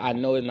I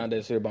know it's not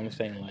that serious. But I'm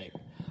saying like,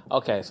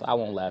 okay, so I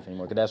won't laugh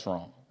anymore because that's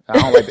wrong. I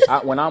don't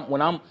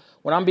like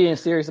when I'm being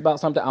serious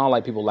about something. I don't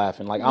like people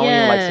laughing. Like I don't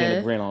even like seeing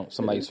a grin on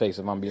somebody's face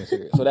if I'm being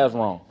serious. So that's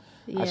wrong.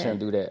 I shouldn't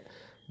do that.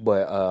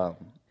 But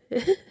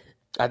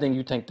I think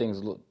you take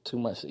things too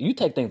much. You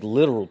take things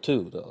literal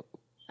too, though.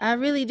 I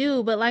really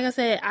do. But like I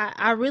said,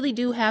 I really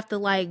do have to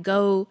like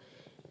go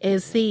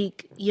and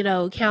seek,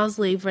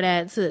 counseling for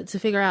that to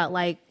figure out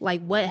like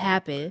what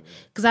happened.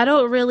 Because I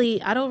don't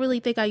really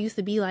think I used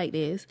to be like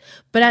this.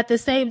 But at the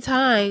same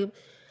time,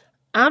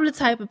 I'm the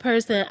type of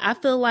person, I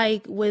feel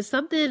like when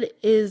something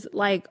is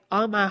like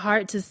on my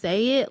heart to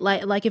say it,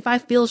 like if I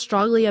feel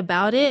strongly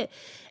about it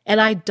and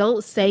I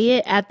don't say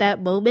it at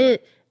that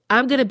moment,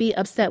 I'm going to be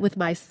upset with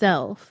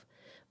myself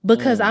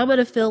because I'm going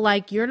to feel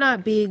like you're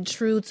not being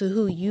true to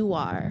who you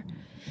are.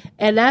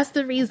 And that's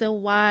the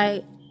reason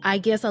why I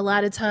guess a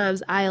lot of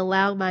times I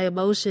allow my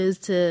emotions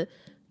to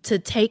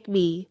take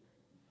me,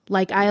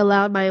 like I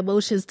allowed my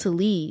emotions to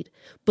lead.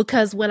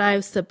 Because when I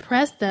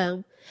suppress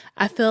them,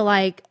 I feel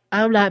like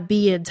I'm not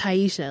being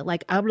Taisha.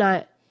 Like I'm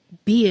not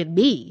being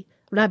me.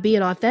 I'm not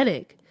being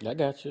authentic. I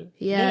got you.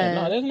 Yeah.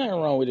 No, there's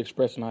nothing wrong with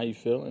expressing how you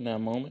feel in that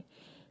moment.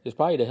 It's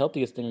probably the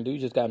healthiest thing to do. You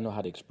just got to know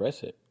how to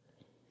express it.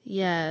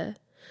 Yeah.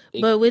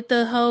 But with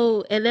the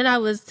whole, and then I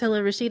was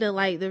telling Rashida,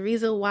 like, the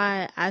reason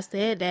why I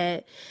said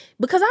that,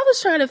 because I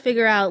was trying to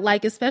figure out,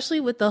 like, especially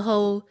with the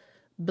whole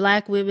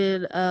Black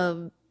women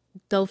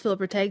don't feel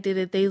protected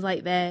and things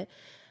like that,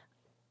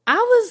 I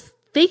was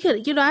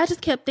thinking, I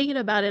just kept thinking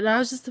about it, and I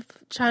was just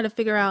trying to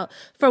figure out,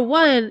 for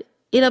one,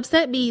 it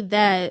upset me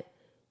that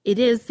it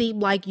didn't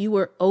seem like you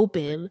were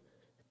open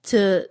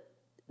to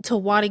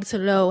wanting to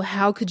know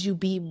how could you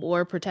be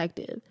more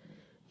protective.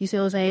 You see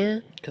what I'm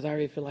saying? Because I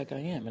already feel like I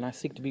am, and I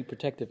seek to be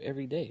protective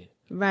every day.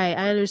 Right,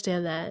 I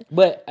understand that.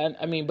 But I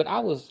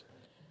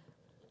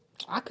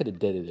could have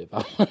did it if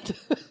I wanted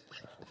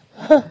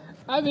to.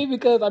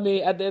 Because at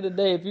the end of the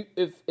day,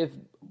 if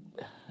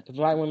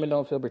Black women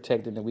don't feel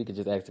protected, then we could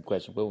just ask the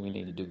question, what we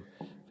need to do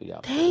for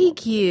y'all.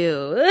 Thank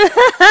you.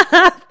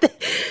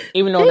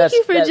 Even though Thank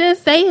you for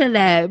just saying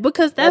that,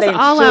 because that's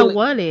all truly, I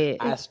wanted.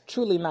 That's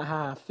truly not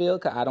how I feel,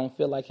 because I don't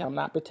feel like I'm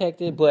not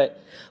protected. But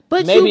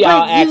maybe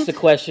I'll ask the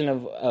question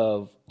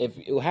of if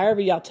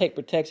however y'all take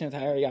protections,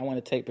 however y'all want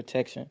to take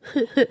protection.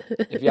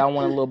 If y'all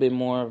want a little bit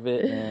more of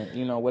it,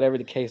 and whatever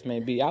the case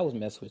may be, I was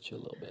messing with you a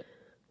little bit.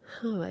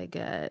 Oh my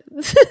God.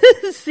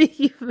 See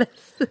you mess.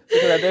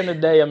 Because at the end of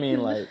the day,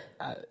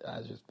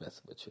 I just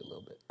messing with you a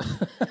little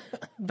bit.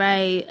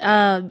 Right.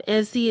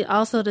 And see,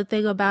 also the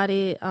thing about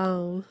it,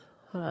 hold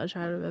on, I'm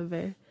trying to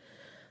remember.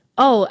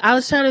 Oh, I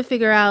was trying to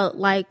figure out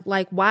like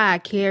why I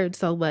cared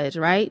so much,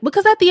 right?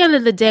 Because at the end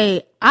of the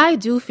day, I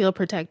do feel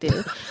protected.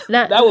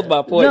 Now, that was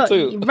my point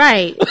too.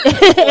 Right.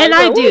 And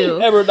I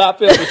do. Ever not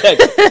feel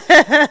protected.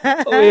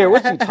 Over here,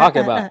 what you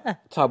talking about?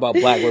 Talk about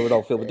Black women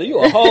don't feel protected.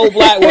 You a whole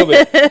Black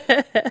woman.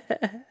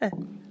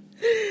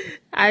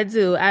 I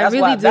do. I really do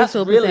feel protected. That's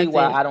really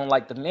why I don't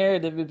like the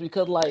narrative, is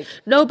because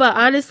No, but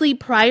honestly,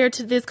 prior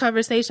to this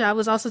conversation, I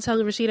was also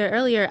telling Rashida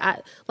earlier,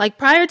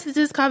 prior to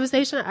this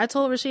conversation, I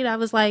told Rashida, I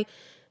was like,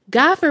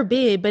 God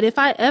forbid, but if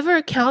I ever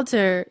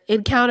encounter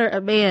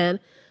a man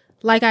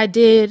like I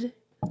did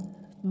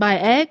my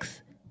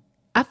ex,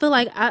 I felt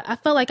like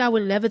I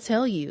would never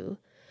tell you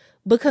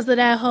because of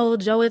that whole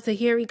Joe and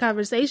Tahiri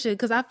conversation,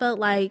 because I felt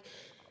like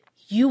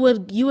you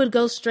would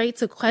go straight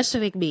to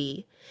questioning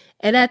me.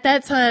 And at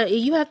that time,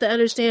 you have to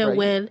understand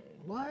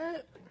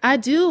what? I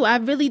do. I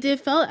really did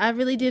feel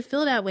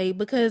that way,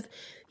 because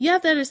you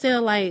have to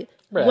understand, like,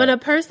 Bruh. When a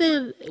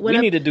person... we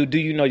need to do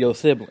you know your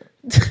sibling?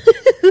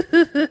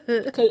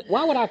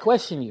 Why would I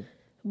question you?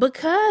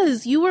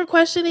 Because you were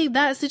questioning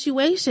that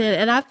situation,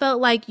 and I felt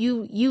like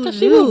you knew.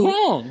 She was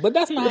wrong, but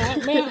that's not how,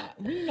 man.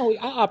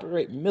 I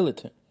operate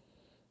militant.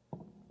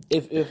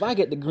 If I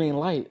get the green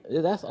light,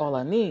 that's all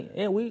I need.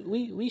 And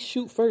we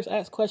shoot first,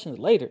 ask questions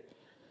later.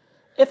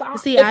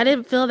 I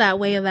didn't feel that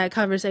way in that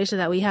conversation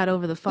that we had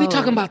over the phone. We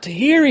talking about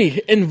Tahiri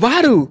and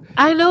Vadu.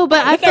 I know,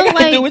 but I felt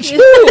like do with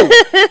you?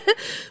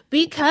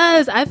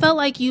 Because I felt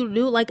like you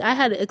knew, like I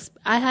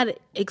had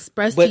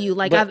expressed to you,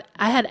 like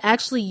I had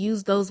actually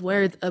used those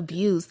words,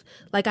 abuse.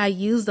 Like I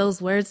used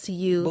those words to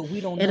you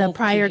in a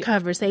prior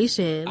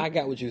conversation. I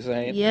got what you're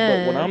saying.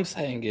 Yeah. But what I'm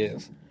saying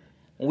is,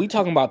 when we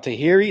talking about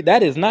Tahiri,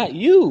 that is not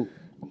you.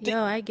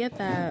 No, I get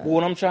that.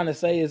 What I'm trying to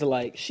say is,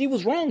 like, she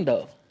was wrong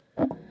though.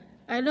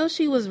 I know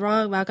she was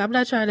wrong, Malk. I'm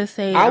not trying to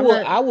say. I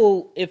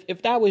will.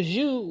 If that was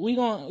you, we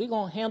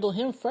gonna handle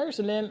him first,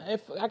 and then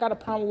if I got a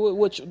problem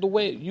with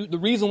the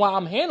reason why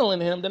I'm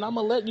handling him, then I'm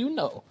gonna let you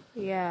know.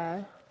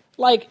 Yeah.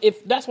 Like,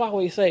 if that's why I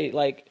always say,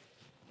 like,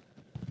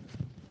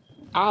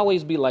 I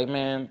always be like,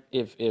 man,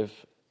 if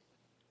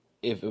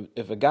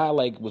a guy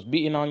like was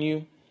beating on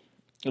you,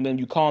 and then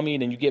you call me,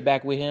 and then you get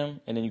back with him,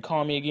 and then you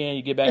call me again,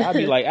 you get back, I'd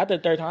be like, after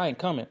the third time, I ain't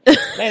coming.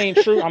 That ain't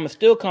true. I'ma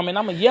still come, and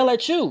I'ma yell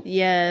at you.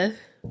 Yeah.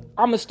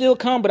 I'ma still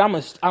come, but I'ma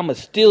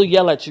still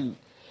yell at you.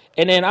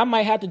 And then I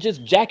might have to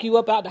just jack you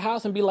up out the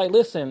house and be like,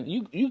 listen,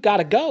 you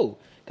gotta go.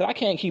 Because I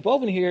can't keep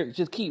over here,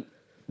 just keep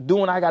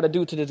doing what I gotta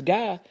do to this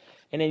guy,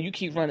 and then you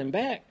keep running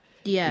back.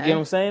 Yeah. You get what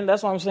I'm saying?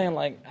 That's what I'm saying.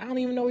 Like, I don't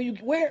even know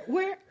where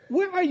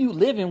are you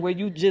living where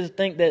you just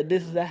think that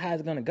this is how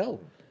it's gonna go?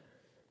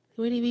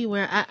 What do you mean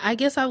where? I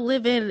guess I'm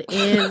living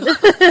in...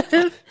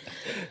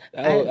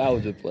 I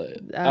was just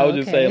playing. I was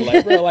just saying,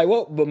 like, bro, like,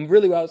 what? But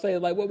really, what I was saying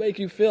is, like, what make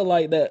you feel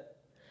like that?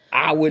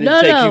 I wouldn't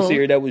take you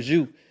serious. That was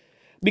you,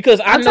 because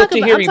I know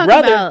Tahiri's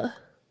brother.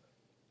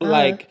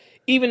 Like,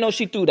 even though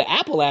she threw the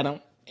apple at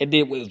him and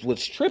then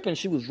was tripping,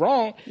 she was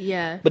wrong.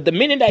 Yeah. But the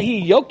minute that he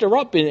yoked her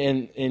up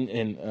and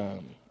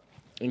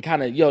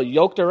kind of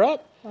yoked her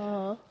up,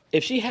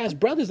 if she has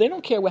brothers, they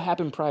don't care what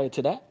happened prior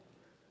to that.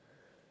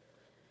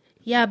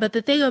 Yeah, but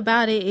the thing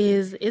about it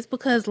is, it's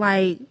because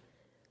like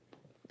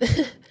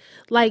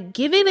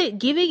giving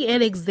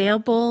an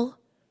example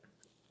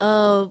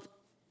of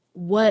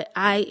what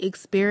I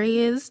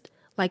experienced,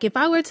 like if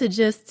I were to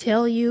just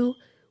tell you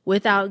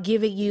without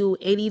giving you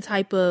any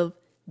type of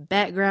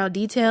background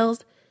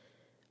details,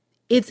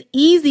 it's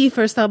easy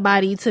for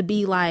somebody to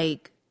be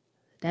like,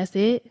 that's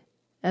it?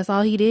 That's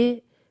all he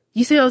did?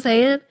 You see what I'm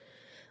saying?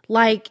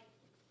 Like,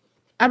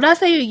 I'm not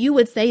saying you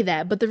would say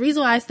that, but the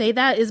reason why I say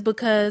that is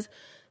because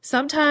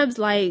sometimes,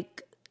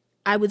 like,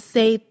 I would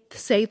say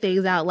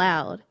things out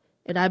loud,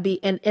 and I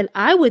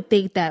would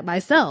think that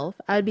myself.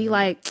 I'd be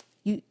like,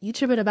 you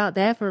tripping about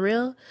that for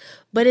real?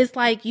 But it's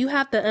like, you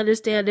have to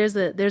understand there's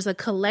a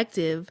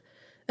collective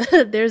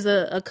there's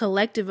a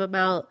collective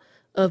amount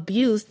of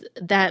abuse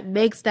that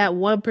makes that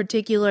one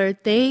particular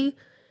thing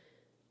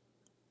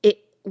it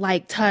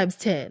like times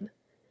 10.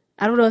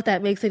 I don't know if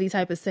that makes any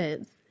type of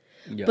sense.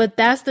 Yeah. But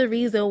that's the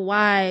reason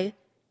why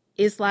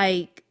it's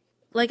like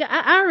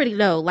I already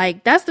know,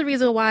 like, that's the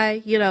reason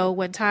why, you know,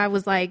 when Ty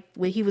was like,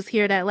 when he was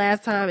here that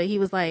last time and he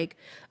was like,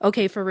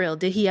 okay, for real,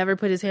 did he ever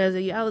put his hands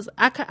on you?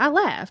 I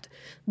laughed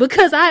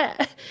because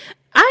I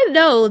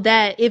know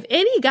that if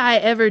any guy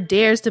ever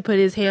dares to put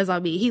his hands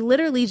on me, he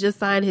literally just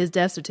signed his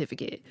death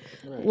certificate.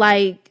 Right.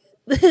 Like,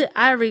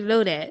 I already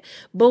know that.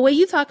 But when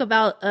you talk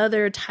about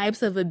other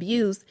types of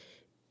abuse,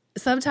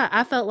 sometimes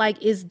I felt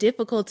like it's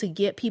difficult to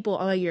get people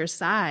on your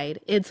side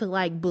and to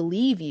like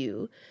believe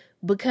you,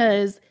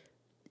 because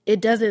it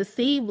doesn't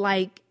seem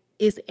like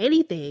it's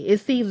anything.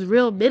 It seems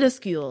real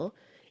minuscule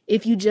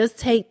if you just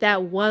take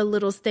that one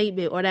little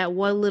statement or that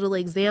one little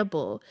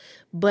example.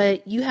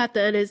 But you have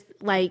to understand,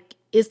 like,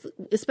 it's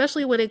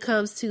especially when it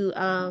comes to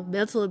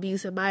mental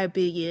abuse, in my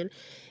opinion,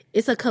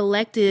 it's a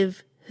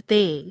collective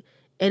thing,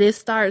 and it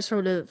starts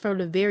from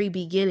the very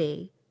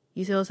beginning.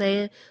 You see what I'm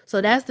saying?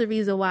 So that's the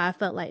reason why I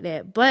felt like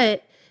that.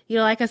 But, you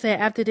know, like I said,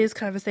 after this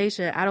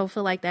conversation, I don't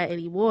feel like that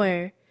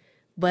anymore.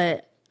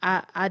 But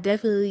I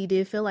definitely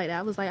did feel like that.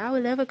 I was like, I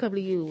would never come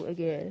to you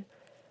again.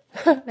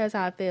 That's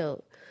how I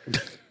felt.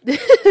 Damn,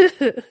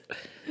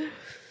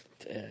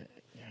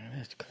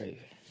 that's crazy.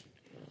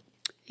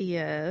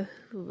 Yeah,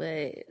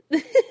 but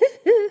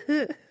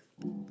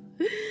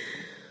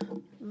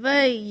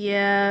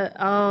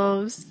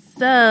yeah.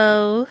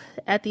 So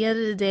at the end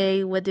of the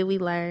day, what did we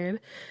learn?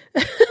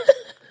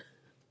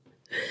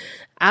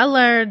 I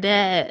learned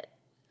that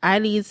I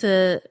need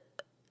to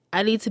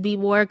be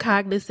more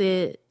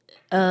cognizant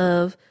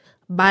of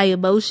my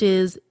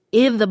emotions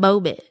in the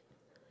moment.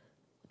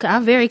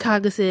 I'm very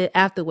cognizant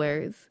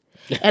afterwards.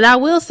 And I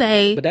will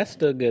say... But that's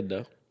still good,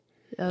 though.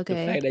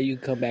 Okay. The fact that you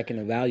come back and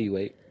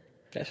evaluate,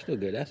 that's still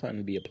good. That's something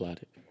to be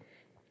applauded.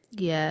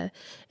 Yeah.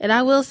 And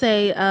I will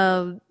say,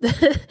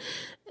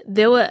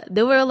 there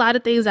were a lot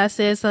of things I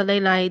said Sunday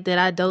night that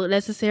I don't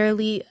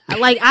necessarily...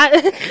 Like,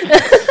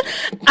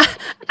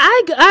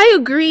 I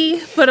agree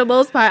for the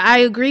most part. I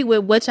agree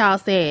with what y'all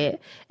said.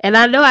 And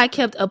I know I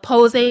kept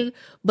opposing,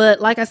 but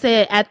like I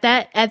said, at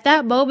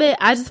that moment,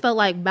 I just felt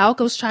like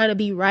Malcolm's trying to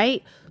be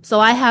right. So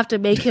I have to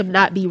make him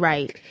not be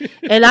right.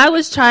 And I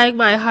was trying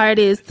my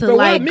hardest to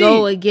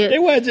go against.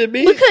 It wasn't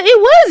me. Because it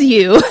was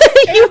you.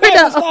 You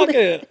were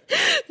talking.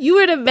 You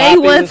were the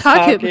main one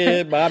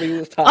talking. Bobby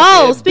was talking.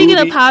 Oh, speaking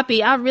of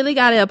Poppy, I really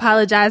got to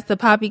apologize to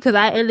Poppy because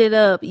I ended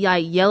up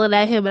like yelling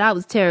at him and I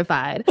was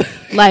terrified.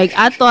 Like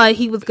I thought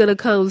he was going to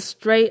come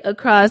straight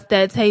across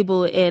that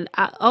table and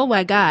oh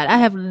my God, I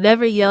have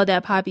never yelled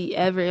at Poppy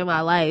ever in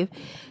my life.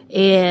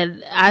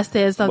 And I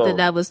said something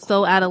that was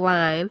so out of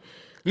line.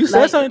 You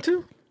said something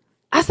too?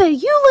 I said,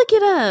 you look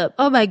it up.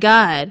 Oh my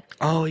God.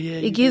 Oh yeah.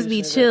 It gives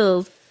me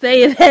chills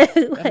saying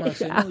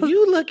that. No,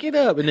 you look it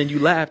up. And then you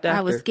laughed after.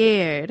 I was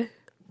scared.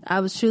 I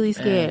was truly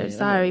scared.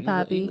 Sorry,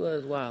 Poppy. You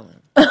was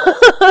wilding. I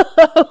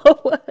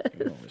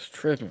was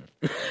tripping.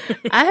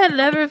 I had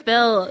never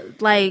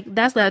felt like,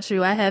 that's not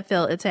true. I had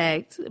felt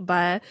attacked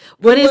by,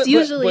 but it's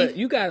usually. But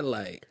you gotta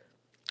like,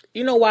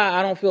 you know why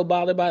I don't feel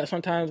bothered by it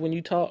sometimes when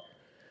you talk?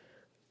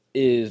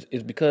 Is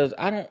because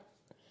I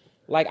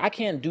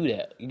can't do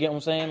that. You get what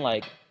I'm saying?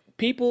 Like,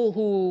 people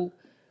who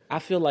I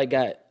feel like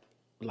got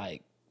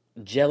like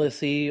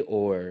jealousy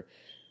or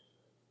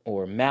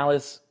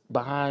malice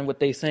behind what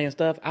they say and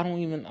stuff, I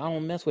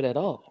don't mess with at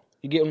all.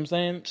 You get what I'm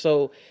saying?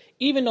 So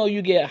even though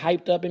you get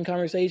hyped up in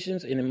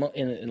conversations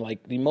and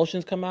like the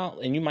emotions come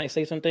out and you might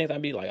say some things,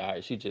 I'd be like, all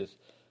right, she just,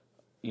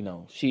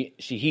 she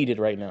heated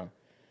right now.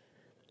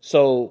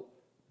 So,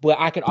 but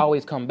I could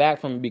always come back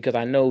from it because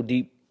I know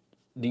deep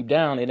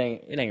down it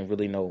ain't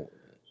really no,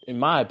 in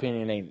my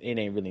opinion, it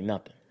ain't really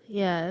nothing.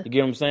 Yeah. You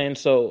get what I'm saying?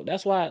 So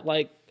that's why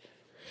like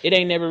it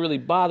ain't never really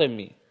bothered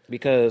me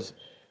because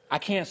I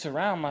can't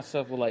surround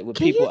myself with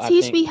people. Can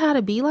you teach me how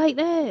to be like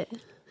that?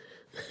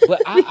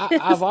 But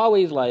I've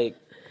always like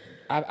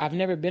I've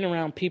never been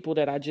around people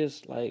that I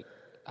just like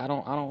I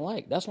don't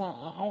like. That's why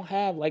I don't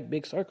have like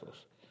big circles.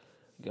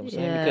 You know what I'm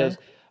saying? Because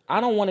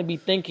I don't want to be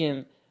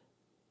thinking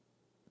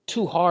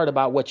too hard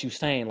about what you're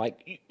saying.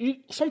 Like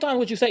sometimes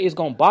what you say is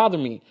gonna bother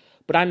me,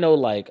 but I know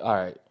like all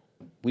right,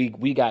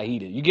 we got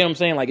heated. You get what I'm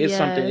saying? Like it's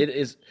something. It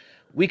is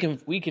we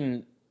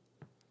can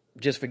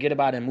just forget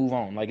about it and move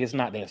on. Like, it's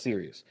not that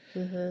serious.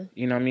 Mm-hmm.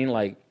 You know what I mean?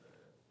 Like,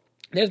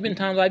 there's been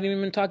times I've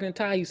even been talking to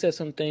Ty. He said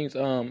some things.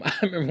 I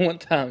remember one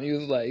time he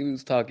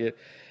was talking.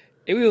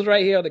 He was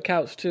right here on the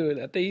couch, too. And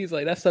I think he's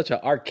like, that's such an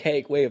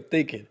archaic way of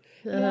thinking.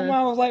 Uh-huh. And my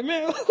mom was like,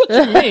 man, what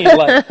you mean?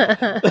 Like,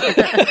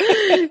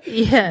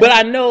 yeah. But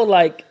I know,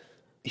 like,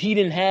 he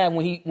didn't have,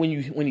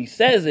 when he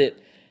says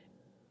it,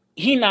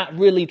 he not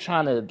really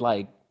trying to,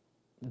 like,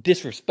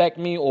 disrespect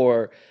me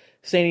or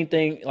say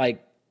anything,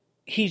 like,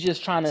 he's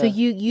just trying to. So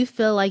you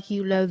feel like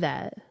you know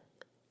that?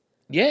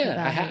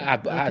 Yeah, I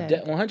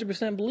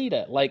 100% believe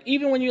that. Like,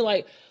 even when you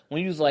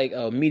was like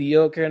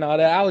mediocre and all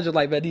that, I was just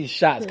like, man, these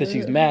shots because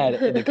she's mad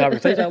at the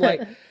conversation. I'm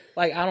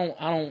like I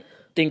don't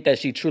think that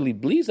she truly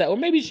believes that, or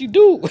maybe she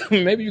do.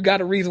 Maybe you got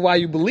a reason why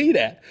you believe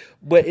that,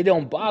 but it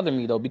don't bother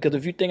me though, because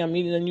if you think I'm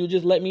mean, then you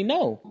just let me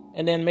know,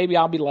 and then maybe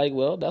I'll be like,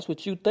 well, that's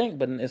what you think,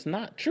 but it's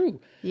not true.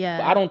 Yeah,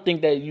 but I don't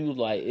think that you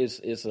like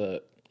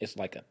it's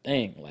like a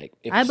thing. Like,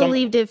 if I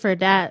believed it for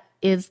that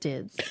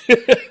instance,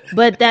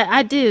 but that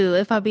I do,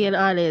 if I'm being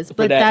honest.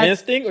 But for that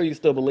instinct, or you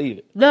still believe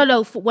it?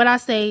 No. When I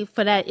say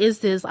for that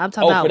instance, I'm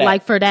talking about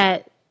like for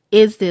that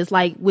instance,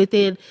 like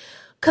within.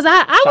 Because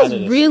I was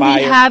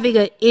really having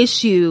an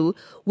issue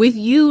with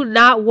you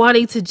not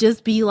wanting to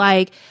just be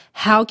like,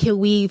 how can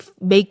we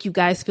make you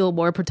guys feel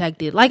more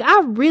protected? Like, I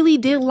really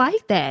didn't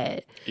like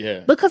that. Yeah.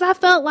 Because I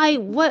felt like,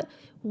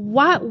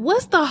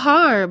 what's the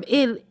harm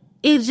in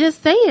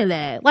just saying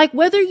that? Like,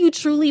 whether you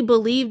truly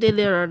believed in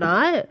it or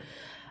not,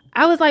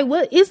 I was like,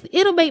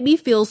 it'll make me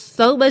feel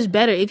so much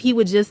better if he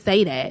would just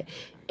say that.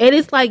 And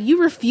it's like,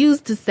 you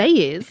refuse to say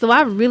it. So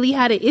I really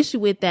had an issue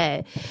with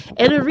that.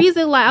 And the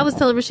reason, like I was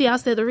telling Rasheed, I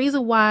said, the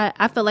reason why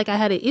I felt like I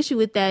had an issue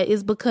with that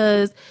is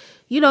because,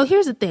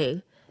 here's the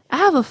thing. I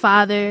have a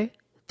father,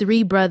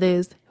 3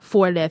 brothers,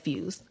 4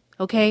 nephews.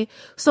 Okay.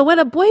 So when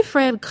a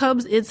boyfriend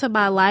comes into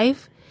my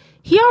life,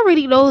 he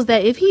already knows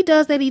that if he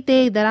does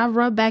anything that I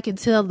run back and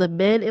tell the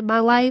men in my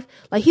life,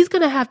 like, he's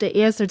going to have to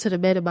answer to the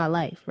men in my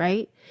life.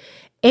 Right.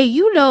 And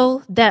you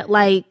know that,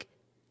 like,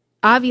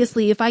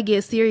 obviously, if I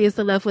get serious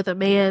enough with a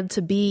man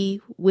to be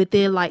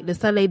within like the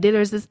Sunday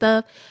dinners and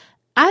stuff,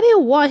 I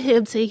didn't want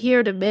him to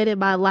hear the men in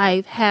my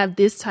life have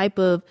this type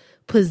of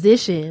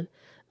position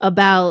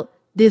about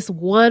this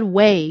one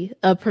way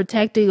of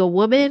protecting a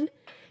woman,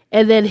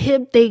 and then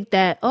him think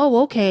that,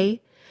 oh, okay,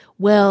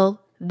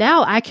 well,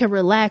 now I can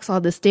relax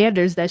on the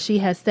standards that she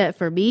has set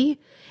for me,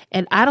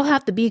 and I don't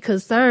have to be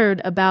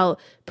concerned about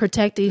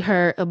protecting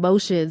her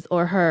emotions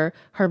or her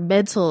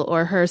mental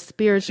or her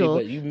spiritual.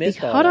 See, but you missed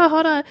hold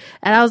on.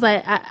 And I was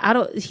like, I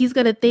don't, he's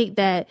going to think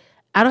that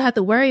I don't have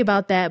to worry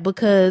about that,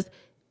 because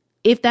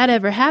if that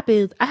ever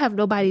happens, I have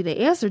nobody to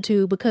answer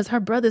to, because her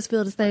brothers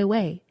feel the same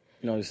way.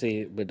 You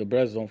see, but the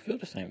brothers don't feel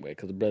the same way,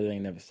 because the brother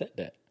ain't never said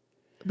that.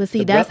 But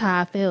see, that's how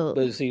I felt.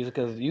 But see,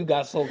 because you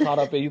got so caught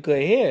up and you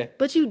couldn't hear.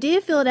 But you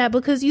did feel that,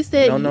 because you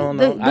said no.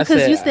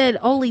 Because you said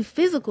only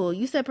physical.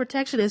 You said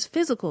protection is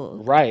physical.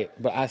 Right,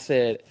 but I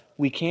said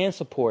we can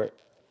support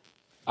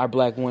our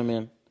black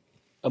women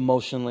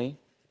emotionally.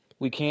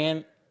 We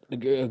can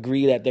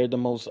agree that they're the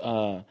most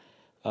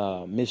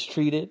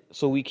mistreated.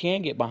 So we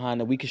can get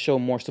behind it. We can show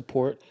more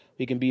support.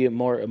 We can be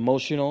more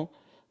emotional.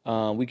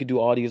 We could do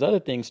all these other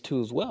things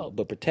too as well.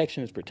 But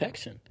protection is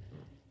protection.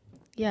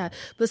 Yeah.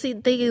 But see,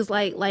 the thing is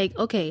like,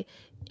 okay,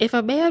 if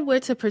a man were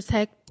to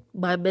protect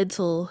my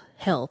mental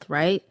health,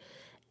 right?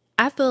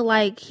 I feel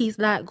like he's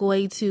not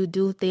going to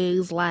do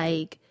things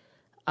like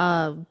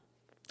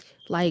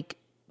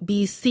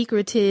be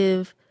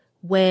secretive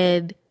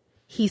when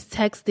he's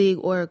texting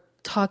or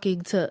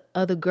talking to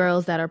other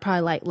girls that are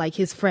probably like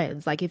his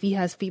friends, like if he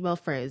has female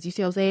friends. You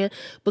see what I'm saying?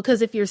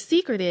 Because if you're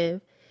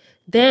secretive,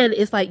 then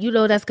it's like,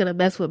 that's going to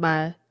mess with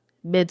my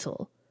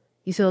mental.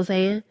 You see what I'm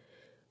saying?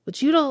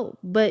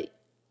 But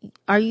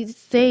are you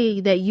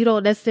saying that you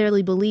don't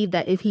necessarily believe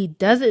that if he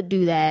doesn't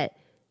do that,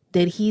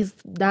 then he's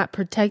not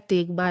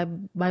protecting my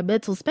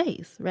mental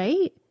space,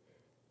 right?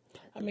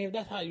 I mean, if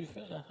that's how you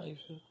feel, that's how you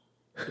feel.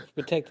 It's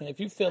protecting. If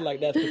you feel like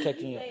that's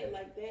protecting you. Say it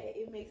like that,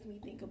 it makes me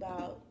think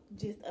about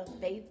just a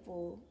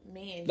faithful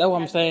man. That's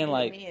what I'm saying.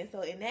 Like, man.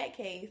 So in that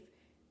case,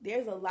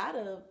 there's a lot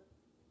of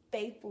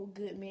faithful,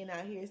 good men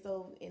out here.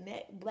 So in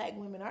that, black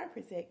women are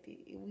protected.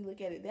 If we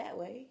look at it that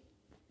way.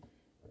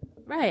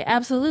 Right,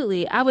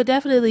 absolutely. I would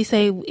definitely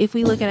say if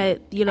we look at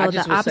it,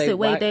 the opposite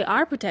way, they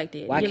are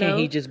protected. Why can't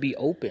he just be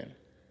open?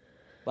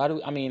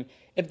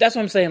 If that's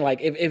what I'm saying, like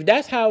if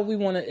that's how we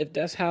want to, if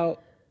that's how,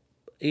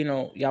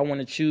 y'all want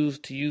to choose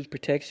to use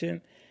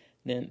protection,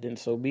 then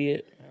so be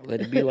it.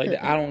 Let it be like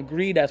that. I don't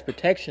agree that's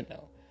protection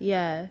though.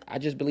 Yeah. I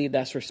just believe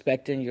that's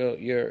respecting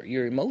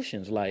your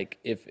emotions. Like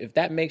if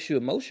that makes you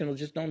emotional,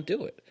 just don't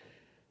do it.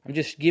 I'm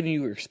just giving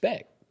you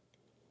respect.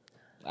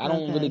 I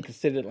don't really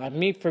consider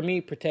for me,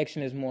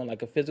 protection is more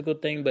like a physical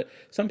thing, but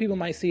some people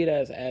might see it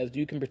as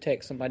you can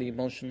protect somebody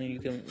emotionally. You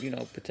can,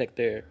 protect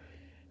their,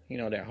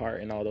 their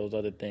heart and all those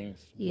other things.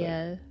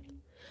 Yeah.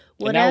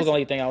 And that was the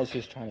only thing I was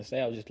just trying to say.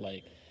 I was just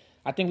like,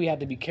 I think we have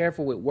to be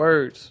careful with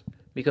words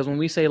because when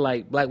we say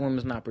like black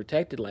women's not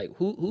protected, like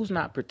who's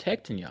not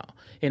protecting y'all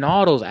in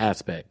all those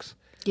aspects?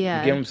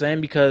 Yeah. You get what I'm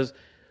saying? Because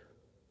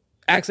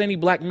ask any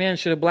black man,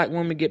 should a black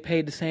woman get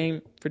paid the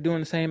same for doing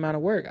the same amount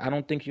of work? I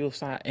don't think you'll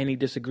find any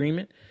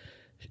disagreement.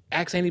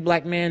 Ask any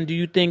black man, do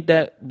you think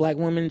that black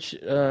women,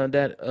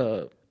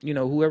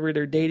 whoever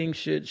they're dating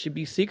should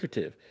be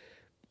secretive?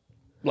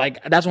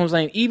 Like, that's what I'm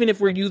saying. Even if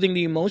we're using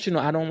the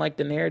emotional, I don't like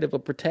the narrative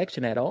of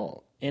protection at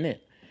all in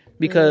it.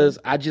 Because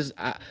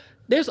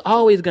there's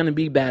always going to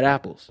be bad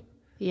apples.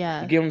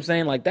 Yeah. You get what I'm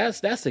saying? Like,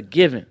 that's a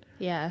given.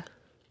 Yeah.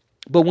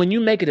 But when you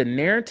make it a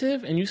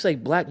narrative and you say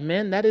black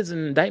men, that is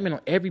an indictment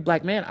on every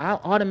black man.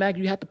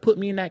 You have to put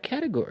me in that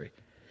category.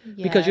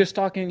 Yeah. Because you're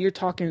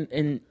talking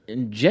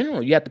in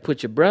general. You have to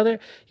put your brother,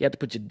 you have to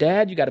put your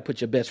dad, you got to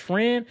put your best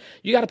friend.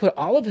 You got to put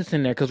all of us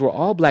in there because we're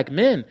all black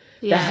men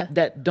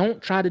that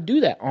don't try to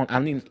do that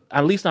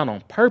at least not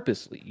on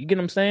purposely. You get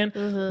what I'm saying?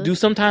 Mm-hmm. Do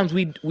sometimes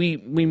we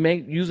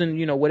make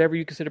using, whatever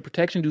you consider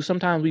protection, do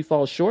sometimes we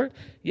fall short?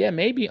 Yeah,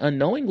 maybe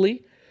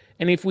unknowingly.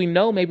 And if we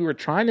know, maybe we're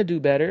trying to do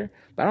better,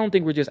 but I don't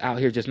think we're just out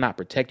here just not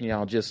protecting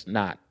y'all, just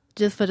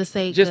for the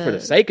sake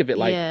of it.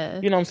 Like,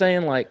 you know what I'm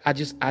saying? Like,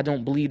 I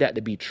don't believe that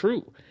to be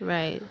true.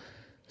 Right.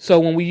 So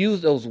when we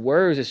use those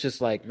words, it's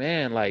just like,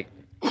 man, like,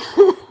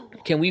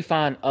 can we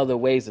find other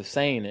ways of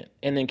saying it?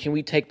 And then can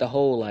we take the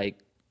whole, like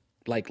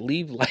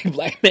leave like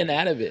black men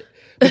out of it?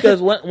 Because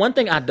one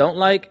thing I don't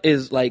like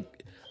is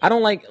like, I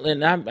don't like,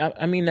 and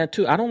I mean that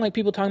too, I don't like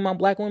people talking about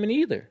black women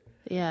either.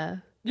 Yeah.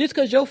 Just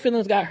because your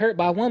feelings got hurt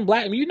by one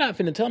black, you're not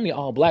finna tell me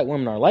all black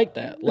women are like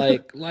that.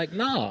 Like,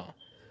 nah.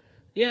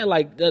 Yeah,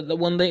 like the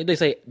when they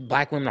say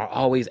black women are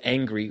always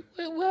angry.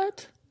 Wait,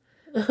 what?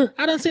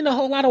 I done seen a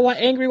whole lot of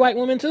angry white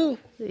women too.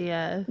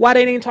 Yeah. Why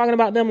they ain't talking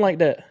about them like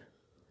that?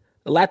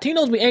 The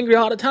Latinos be angry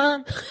all the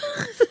time.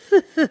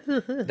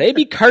 They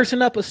be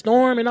cursing up a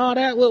storm and all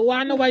that. Well,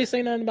 why nobody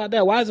say nothing about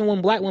that? Why isn't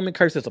when black women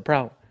curse it's a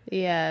problem?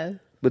 Yeah.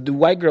 But do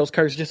white girls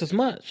curse just as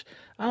much?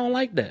 I don't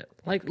like that.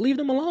 Like, leave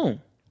them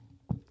alone.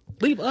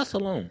 Leave us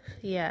alone.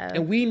 Yeah.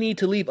 And we need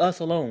to leave us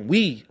alone.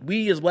 We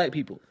as black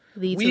people.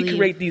 We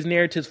create these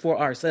narratives for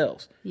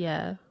ourselves.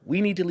 Yeah.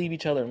 We need to leave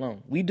each other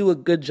alone. We do a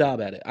good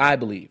job at it, I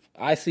believe.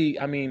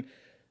 Can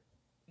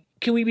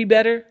we be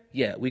better?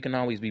 Yeah, we can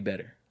always be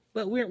better.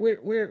 But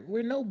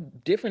we're no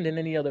different than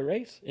any other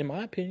race, in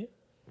my opinion.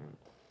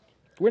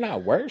 We're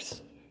not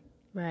worse.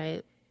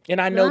 Right.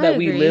 And I know that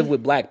we live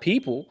with black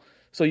people,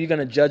 so you're going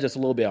to judge us a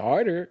little bit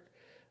harder.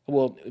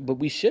 Well, but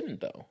we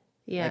shouldn't, though.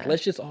 Yeah. Like,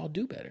 let's just all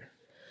do better.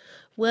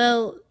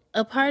 Well,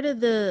 a part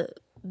of the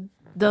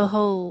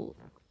whole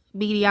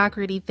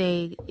mediocrity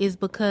thing is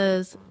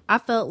because I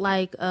felt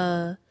like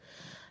a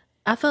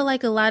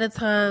lot of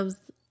times,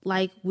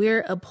 like,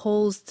 we're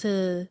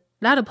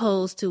not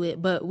opposed to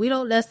it, but we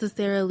don't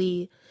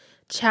necessarily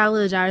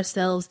challenge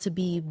ourselves to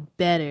be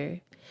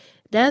better.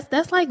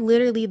 That's like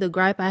literally the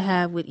gripe I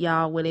have with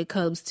y'all when it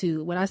comes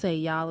to, when I say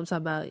y'all, I'm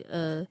talking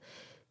about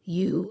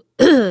you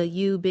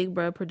Big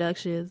Bro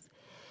Productions.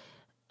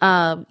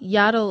 Y'all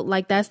don't,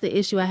 like, that's the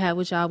issue I have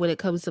with y'all when it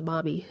comes to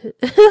mommy.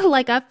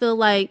 Like, I feel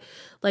like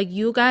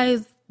you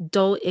guys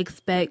don't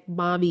expect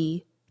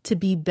mommy to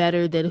be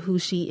better than who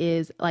she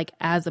is, like,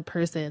 as a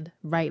person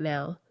right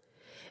now.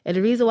 And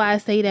the reason why I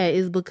say that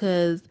is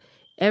because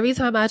every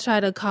time I try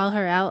to call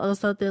her out on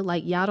something,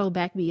 like, y'all don't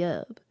back me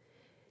up.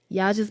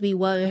 Y'all just be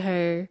wanting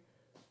her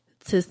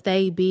to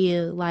stay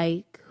being,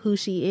 like, who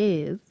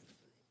she is.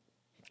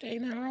 There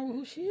ain't nothing wrong with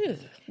who she is.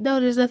 No,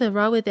 there's nothing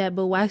wrong with that,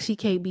 but why she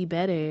can't be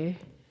better?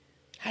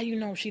 How you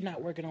know she's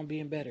not working on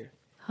being better?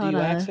 Hold Do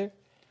you on. ask her?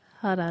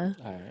 Hold on.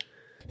 All right.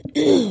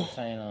 I'm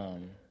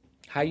saying,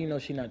 how you know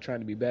she's not trying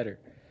to be better?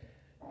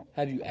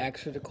 Have you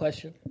asked her the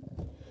question?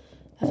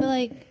 I feel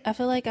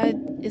like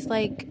it's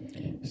like...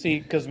 See,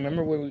 because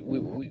remember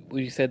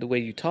we said the way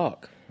you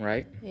talk,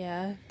 right?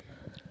 Yeah.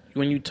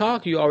 When you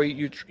talk, you're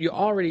already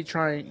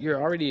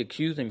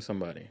accusing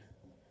somebody.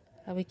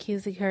 I'm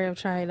accusing her of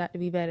trying not to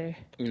be better.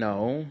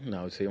 No.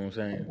 See what I'm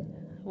saying?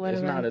 What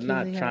it's not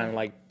trying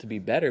like to be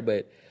better,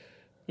 but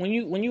when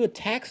you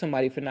attack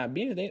somebody for not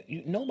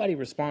being, nobody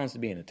responds to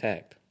being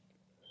attacked.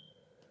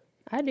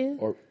 I do.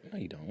 Or no,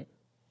 you don't.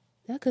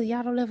 That's because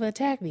y'all don't ever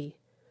attack me.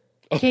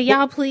 Can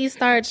y'all please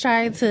start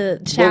trying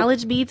to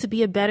challenge me to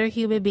be a better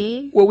human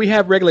being? Well, we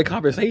have regular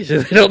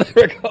conversations. They don't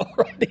ever go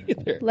right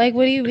either. Like,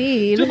 what do you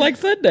mean? Just like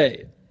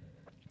Sunday.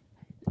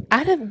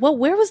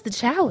 Where was the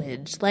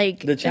challenge? Like,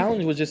 the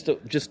challenge was just to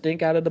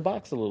think out of the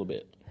box a little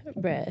bit.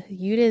 Bruh,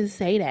 you didn't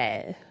say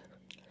that.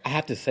 I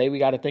have to say we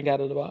got to think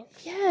out of the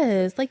box?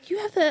 Yes. Like, you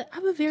have to...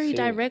 I'm a very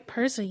direct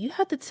person. You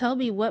have to tell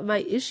me what my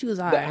issues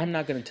are. But I'm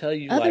not going to tell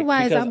you.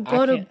 Otherwise, I'm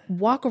going to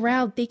walk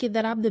around thinking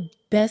that I'm the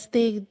best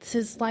thing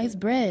since sliced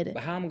bread.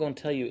 But how am I going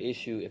to tell you an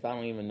issue if I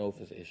don't even know if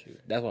it's an issue?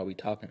 That's why we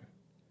talking.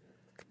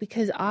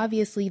 Because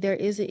obviously there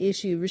is an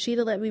issue.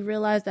 Rashida let me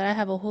realize that I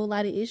have a whole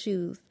lot of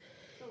issues.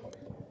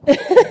 I'm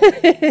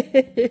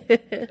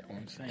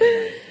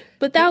saying,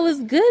 but that was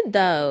good,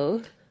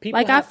 though.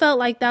 I felt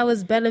like that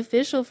was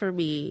beneficial for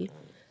me.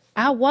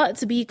 I want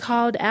to be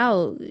called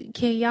out.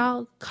 Can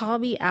y'all call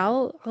me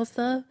out on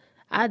stuff?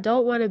 I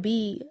don't want to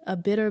be a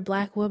bitter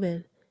black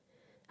woman.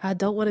 I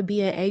don't want to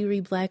be an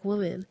angry black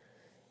woman.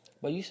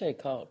 But you say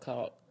call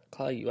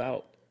you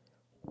out.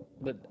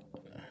 But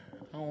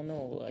I don't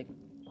know. Like,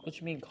 what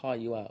you mean call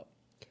you out?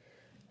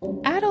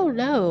 I don't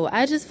know.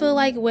 I just feel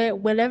like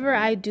whenever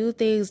I do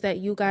things that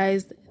you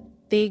guys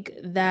think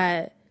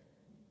that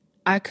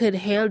I could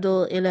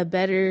handle in a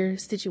better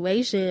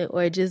situation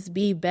or just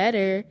be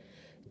better,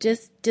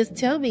 just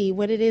tell me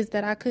what it is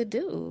that I could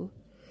do.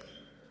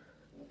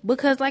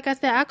 Because like I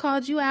said, I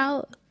called you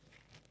out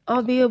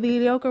on being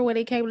mediocre when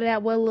it came to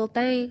that one little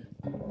thing.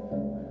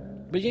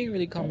 But you ain't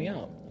really call me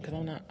out because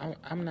I'm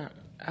not.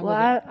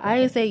 I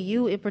didn't say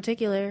you in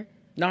particular.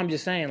 No, I'm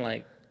just saying,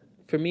 like,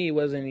 for me, it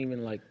wasn't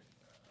even like,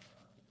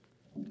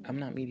 I'm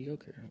not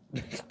mediocre.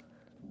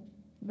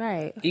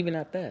 Right. Even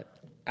at that.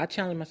 I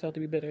challenge myself to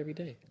be better every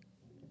day.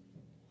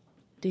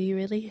 Do you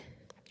really?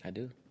 I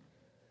do.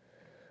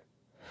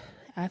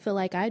 I feel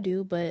like I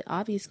do, but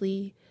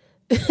obviously,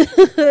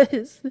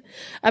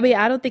 I mean,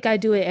 I don't think I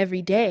do it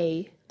every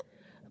day,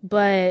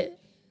 but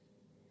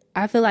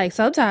I feel like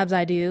sometimes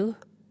I do.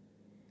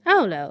 I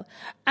don't know.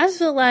 I just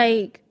feel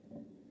like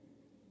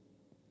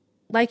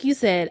you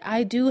said,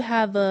 I do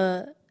have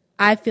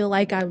I feel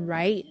like I'm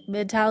right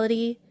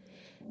mentality.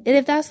 And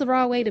if that's the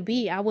wrong way to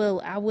be, I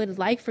would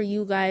like for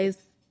you guys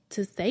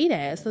to say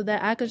that so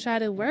that I could try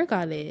to work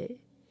on it.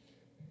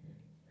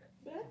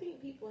 But I think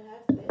people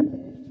have said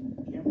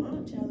that. Your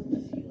mom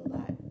challenges you a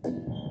lot.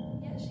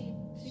 Yeah, she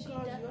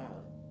calls you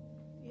out.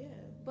 Yeah.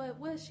 But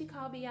what she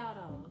called me out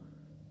on?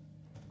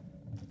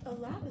 A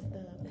lot of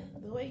stuff.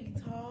 The way you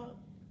talk,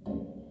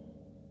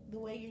 the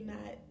way you're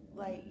not,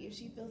 like, if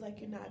she feels like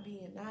you're not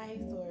being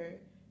nice or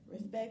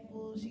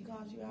respectful, she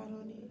calls you out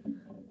on it.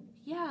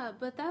 Yeah,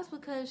 but that's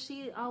because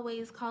she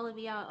always calling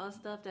me out on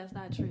stuff that's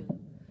not true.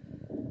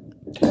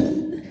 You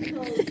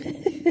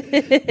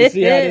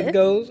see how this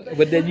goes?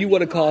 But then you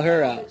want to call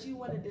her out. But you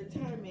want to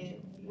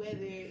determine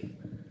whether you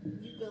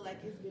feel like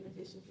it's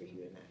beneficial for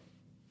you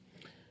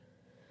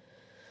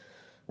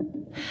or not.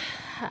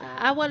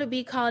 I want to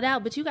be called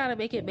out, but you got to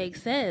make it make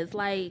sense.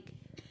 Like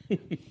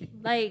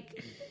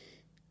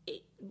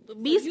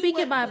me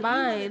speaking my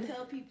mind. You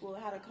tell people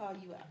how to call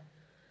you out.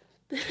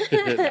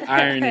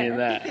 Irony in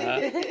that,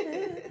 huh?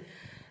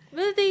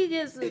 But the thing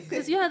is,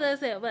 because you have to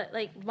understand, but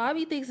like,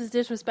 mommy thinks it's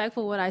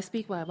disrespectful when I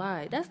speak my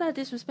mind. That's not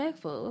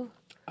disrespectful.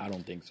 I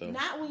don't think so.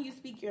 Not when you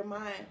speak your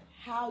mind,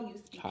 how you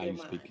speak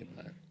your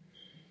mind.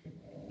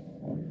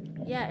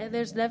 Yeah, and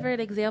there's never an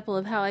example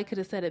of how I could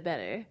have said it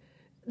better.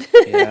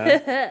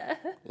 Yeah.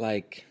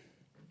 Like,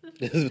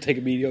 this is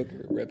taking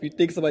mediocre. If you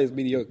think somebody's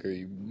mediocre,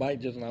 you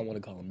might just not want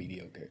to call them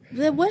mediocre.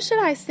 Then what should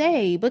I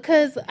say?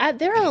 Because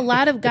there are a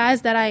lot of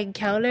guys that I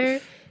encounter,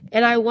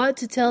 and I want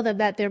to tell them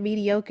that they're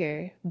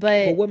mediocre.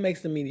 But what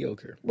makes them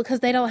mediocre? Because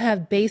they don't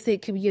have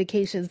basic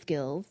communication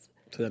skills.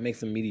 So that makes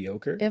them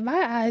mediocre? In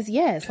my eyes,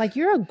 yes. Like,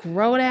 you're a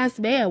grown-ass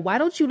man. Why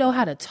don't you know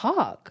how to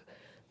talk?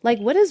 Like,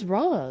 what is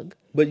wrong?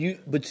 But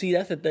see,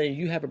 that's the thing.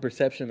 You have a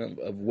perception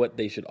of what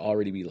they should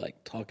already be,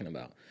 like, talking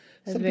about.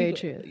 That's very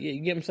true. Yeah,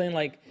 you get what I'm saying?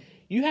 Like,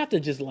 you have to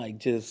just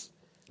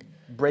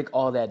break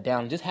all that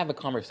down. Just have a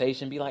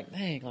conversation. Be like,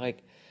 dang,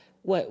 like,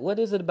 What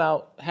is it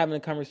about having a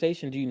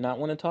conversation? Do you not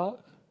want to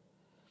talk?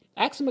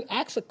 I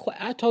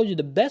told you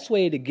the best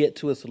way to get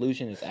to a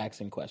solution is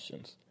asking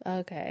questions.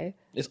 Okay.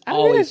 I'm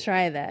gonna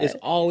try that. It's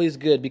always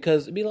good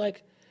because it'd be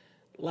like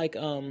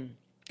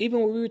even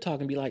when we were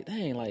talking, be like,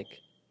 dang, like,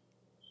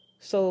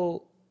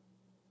 so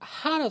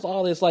how does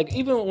all this, like,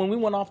 even when we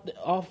went off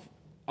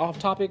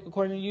topic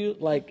according to you,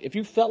 like, if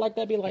you felt like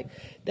that, be like,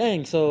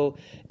 dang, so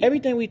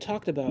everything we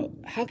talked about,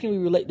 how can we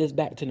relate this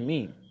back to the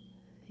meme?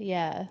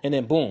 Yeah. And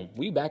then boom,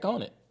 we back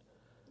on it.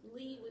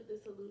 Lead with the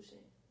solution,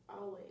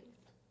 always.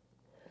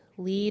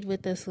 Lead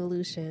with the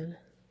solution.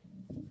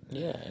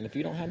 Yeah, and if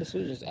you don't have the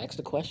solution, just ask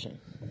the question.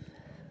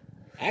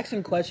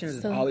 Asking questions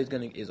is always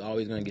gonna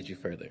get you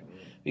further,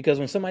 because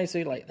when somebody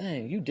say like,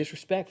 "Dang, you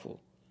disrespectful,"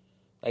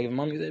 like if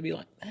mommy would be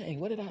like, "Dang,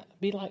 what did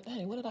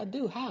I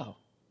do? How?"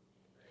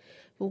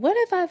 But what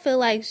if I feel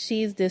like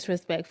she's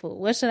disrespectful?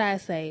 What should I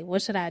say?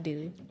 What should I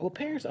do? Well,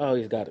 parents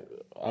always got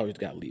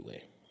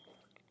leeway.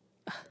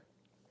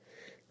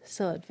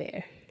 So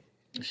unfair.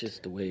 It's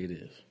just the way it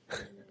is.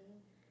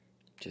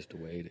 Just the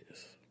way it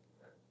is.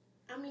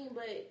 I mean,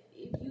 but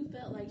if you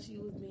felt like she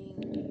was being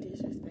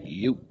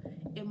disrespectful,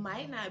 it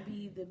might not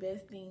be the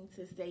best thing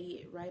to say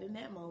it right in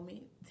that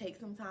moment. Take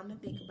some time to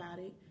think about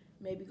it.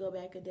 Maybe go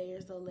back a day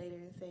or so later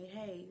and say,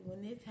 hey,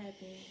 when this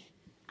happened,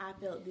 I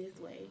felt this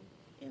way.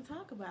 And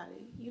talk about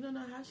it. You don't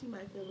know how she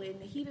might feel. But in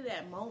the heat of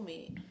that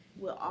moment,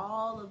 with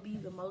all of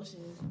these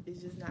emotions,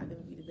 it's just not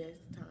going to be the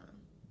best time.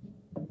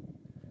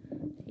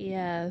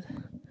 Yeah.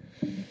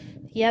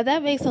 Yeah,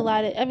 that makes a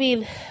lot of, I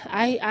mean,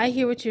 I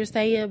hear what you're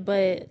saying,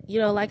 but, you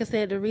know, like I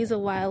said, the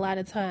reason why a lot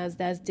of times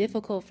that's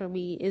difficult for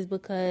me is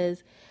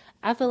because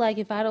I feel like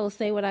if I don't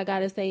say what I got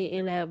to say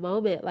in that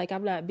moment, like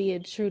I'm not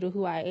being true to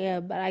who I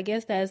am. But I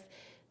guess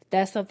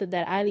that's something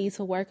that I need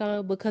to work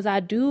on, because I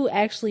do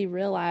actually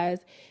realize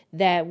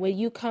that when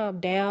you calm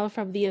down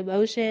from the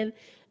emotion,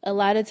 a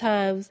lot of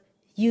times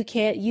you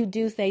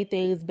do say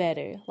things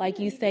better. Like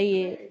you say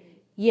it.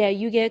 Yeah,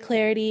 you get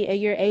clarity and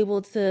you're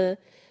able to,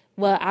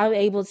 I'm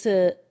able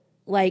to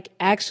like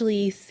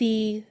actually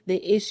see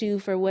the issue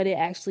for what it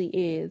actually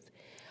is.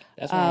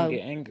 That's why I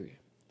get angry.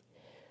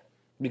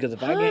 Because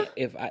if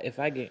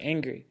I get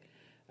angry,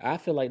 I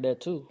feel like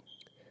that too.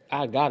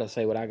 I gotta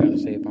say what I gotta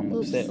say. If I'm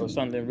upset or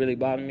something really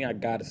bothering me, I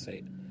gotta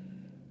say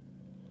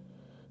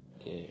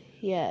it.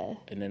 Yeah.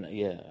 And then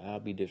I'll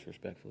be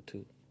disrespectful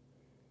too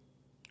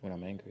when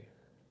I'm angry.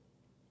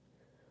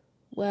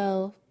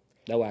 Well,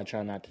 that's why I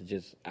try not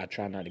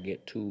to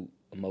get too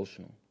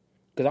emotional.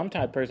 Because I'm the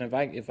type of person,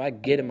 if I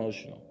get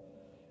emotional,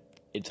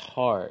 it's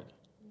hard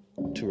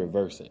to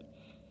reverse it.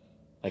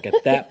 Like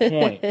at that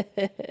point,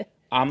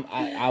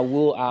 I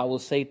will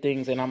say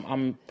things, and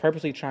I'm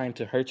purposely trying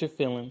to hurt your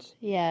feelings.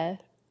 Yeah.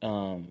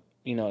 You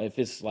know, if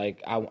it's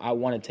like I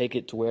want to take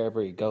it to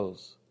wherever it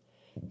goes.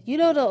 You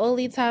know, the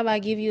only time I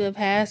give you a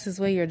pass is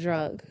when you're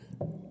drunk.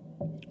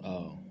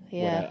 Oh.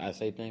 Yeah. I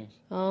say things.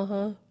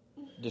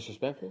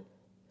 Disrespectful.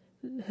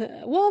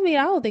 Well, I mean,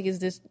 I don't think it's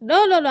this.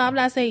 No. I'm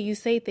not saying you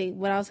say things,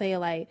 but I'm saying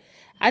like,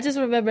 I just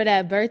remember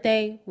that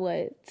birthday,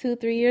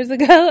 2-3 years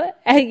ago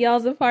at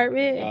y'all's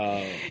apartment.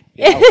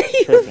 Yeah,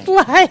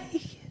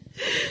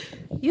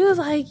 you was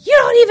like, you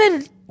don't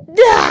even,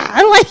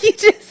 like you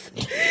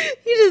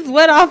just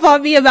went off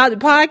on me about the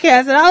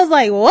podcast, and I was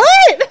like,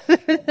 what?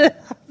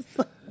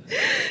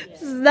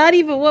 This is not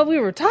even what we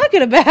were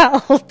talking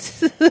about.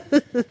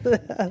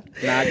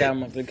 I got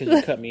my because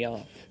you cut me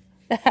off.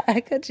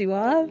 I cut you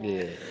off?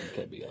 Yeah, you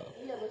cut me off.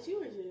 Yeah, but you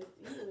were just...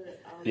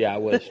 Yeah, I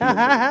was tripping.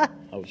 I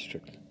was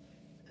tripping.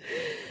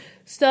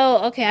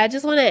 So, okay, I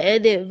just want to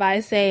end it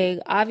by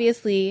saying,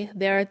 obviously,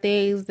 there are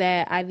things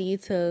that I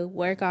need to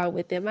work on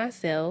within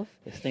myself.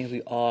 There's things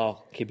we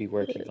all could be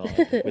working on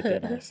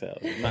within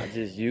ourselves. Not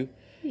just you.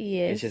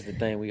 Yes. It's just the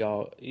thing we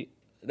all...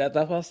 That's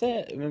what I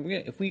said. I mean,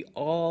 if we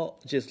all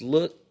just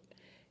look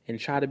and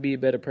try to be a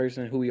better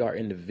person who we are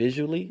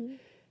individually,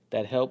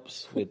 that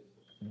helps with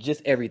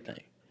just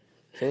everything.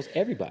 So it's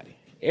everybody.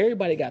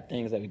 Everybody got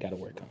things that we got to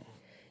work on.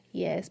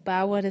 Yes, but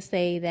I want to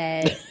say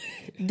that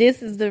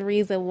this is the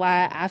reason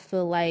why I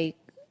feel like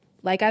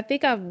I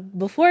think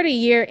before the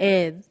year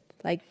ends,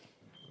 like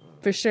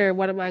for sure,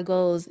 one of my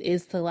goals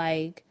is to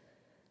like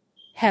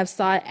have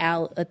sought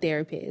out a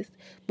therapist,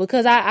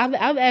 because I'm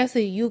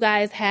asking you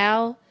guys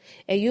how,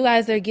 and you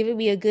guys are giving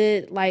me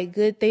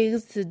good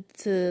things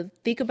to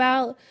think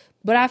about.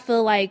 But I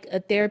feel like a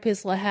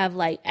therapist will have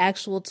like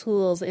actual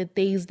tools and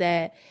things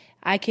that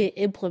I can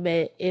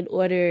implement in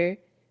order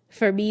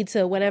for me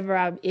to, whenever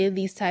I'm in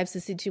these types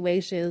of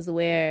situations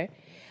where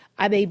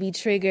I may be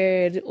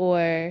triggered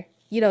or,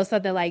 you know,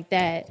 something like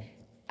that,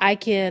 I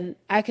can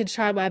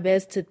try my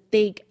best to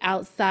think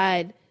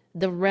outside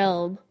the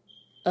realm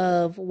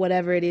of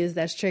whatever it is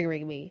that's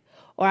triggering me.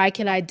 Or I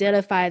can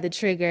identify the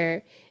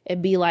trigger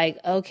and be like,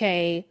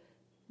 okay,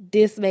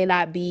 this may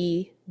not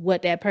be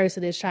what that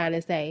person is trying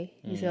to say.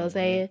 You see what I'm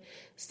saying?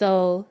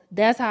 So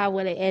that's how I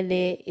want to end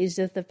it. It's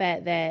just the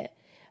fact that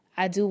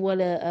I do want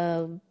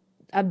to,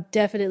 I'm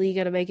definitely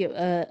going to make it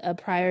a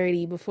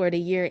priority before the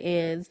year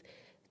ends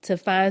to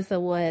find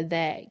someone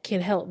that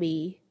can help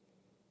me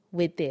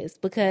with this,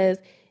 because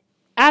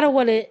I don't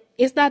want to,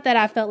 it's not that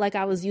I felt like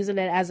I was using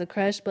it as a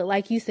crush, but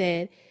like you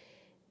said,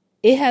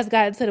 it has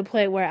gotten to the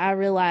point where I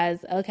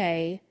realized,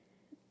 okay,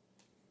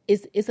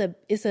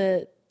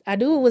 I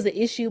knew it was an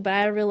issue, but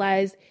I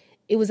realized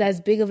it was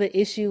as big of an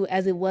issue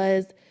as it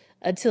was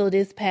until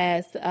this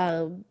past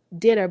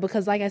dinner.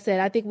 Because like I said,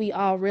 I think we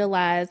all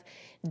realized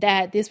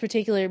that this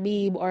particular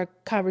meme or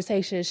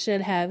conversation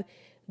should have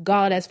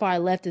gone as far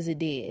left as it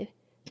did,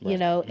 you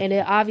know, and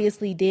it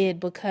obviously did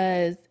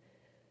because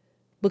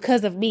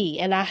of me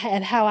and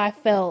how I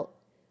felt,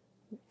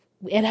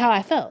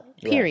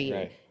 period.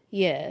 Right.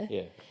 Yeah.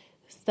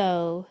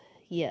 So,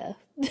 yeah.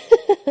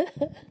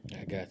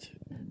 I got you.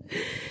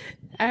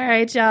 All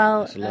right,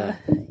 y'all. That's love.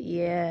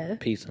 Yeah.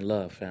 Peace and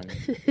love, family.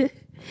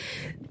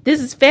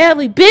 This is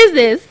family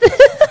business.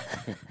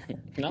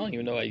 I don't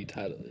even know why you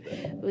titled it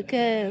that.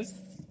 Because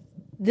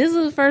this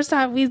is the first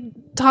time we've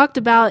talked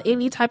about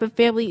any type of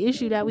family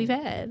issue that we've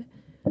had.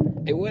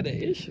 It was an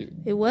issue.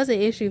 It was an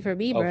issue for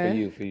me,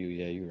 bruh. For you.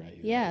 Yeah, you're right.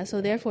 Yeah,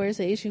 so therefore it's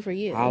an issue for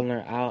you.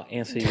 I'll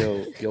answer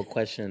your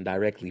question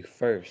directly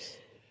first.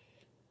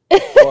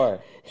 Or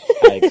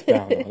I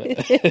expound on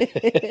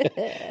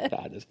it.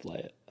 I just play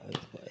it.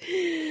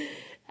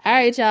 All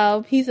right,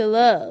 y'all. Peace and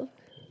love.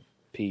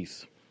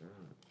 Peace.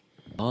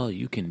 All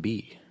you can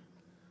be.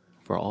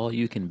 For all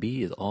you can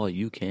be is all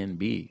you can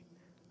be.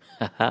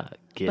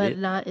 Get but it?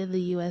 Not in the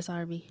U.S.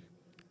 Army.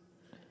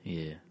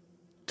 Yeah.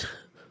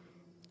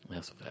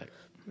 That's a fact.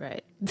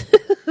 Right.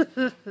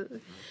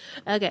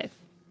 Okay.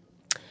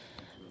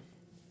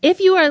 If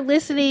you are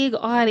listening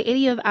on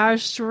any of our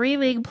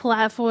streaming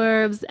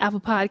platforms, Apple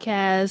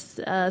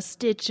Podcasts,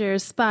 Stitcher,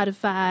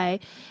 Spotify,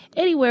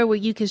 anywhere where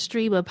you can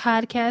stream a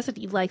podcast, and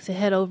you'd like to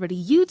head over to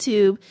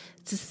YouTube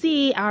to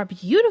see our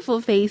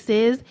beautiful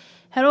faces,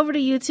 head over to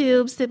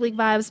YouTube, Sibling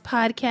Vibes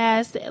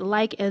Podcast,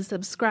 like and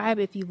subscribe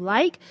if you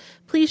like.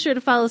 Please sure to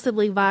follow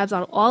Sibling Vibes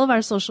on all of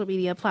our social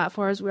media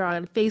platforms. We're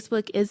on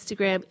Facebook,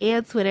 Instagram,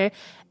 and Twitter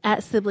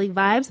at Sibling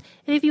Vibes.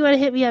 And if you want to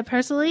hit me up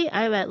personally,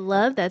 I'm at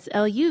Love, that's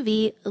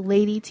L-U-V,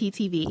 Lady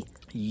TTV.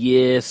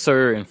 Yes,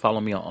 sir. And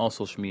follow me on all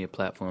social media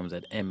platforms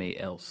at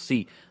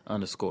MALC_C.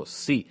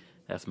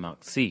 That's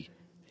Mount C.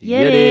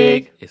 Yeah,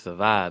 dig. It's a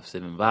vibe,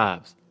 Sibling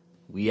Vibes.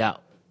 We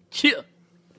out. Cheer.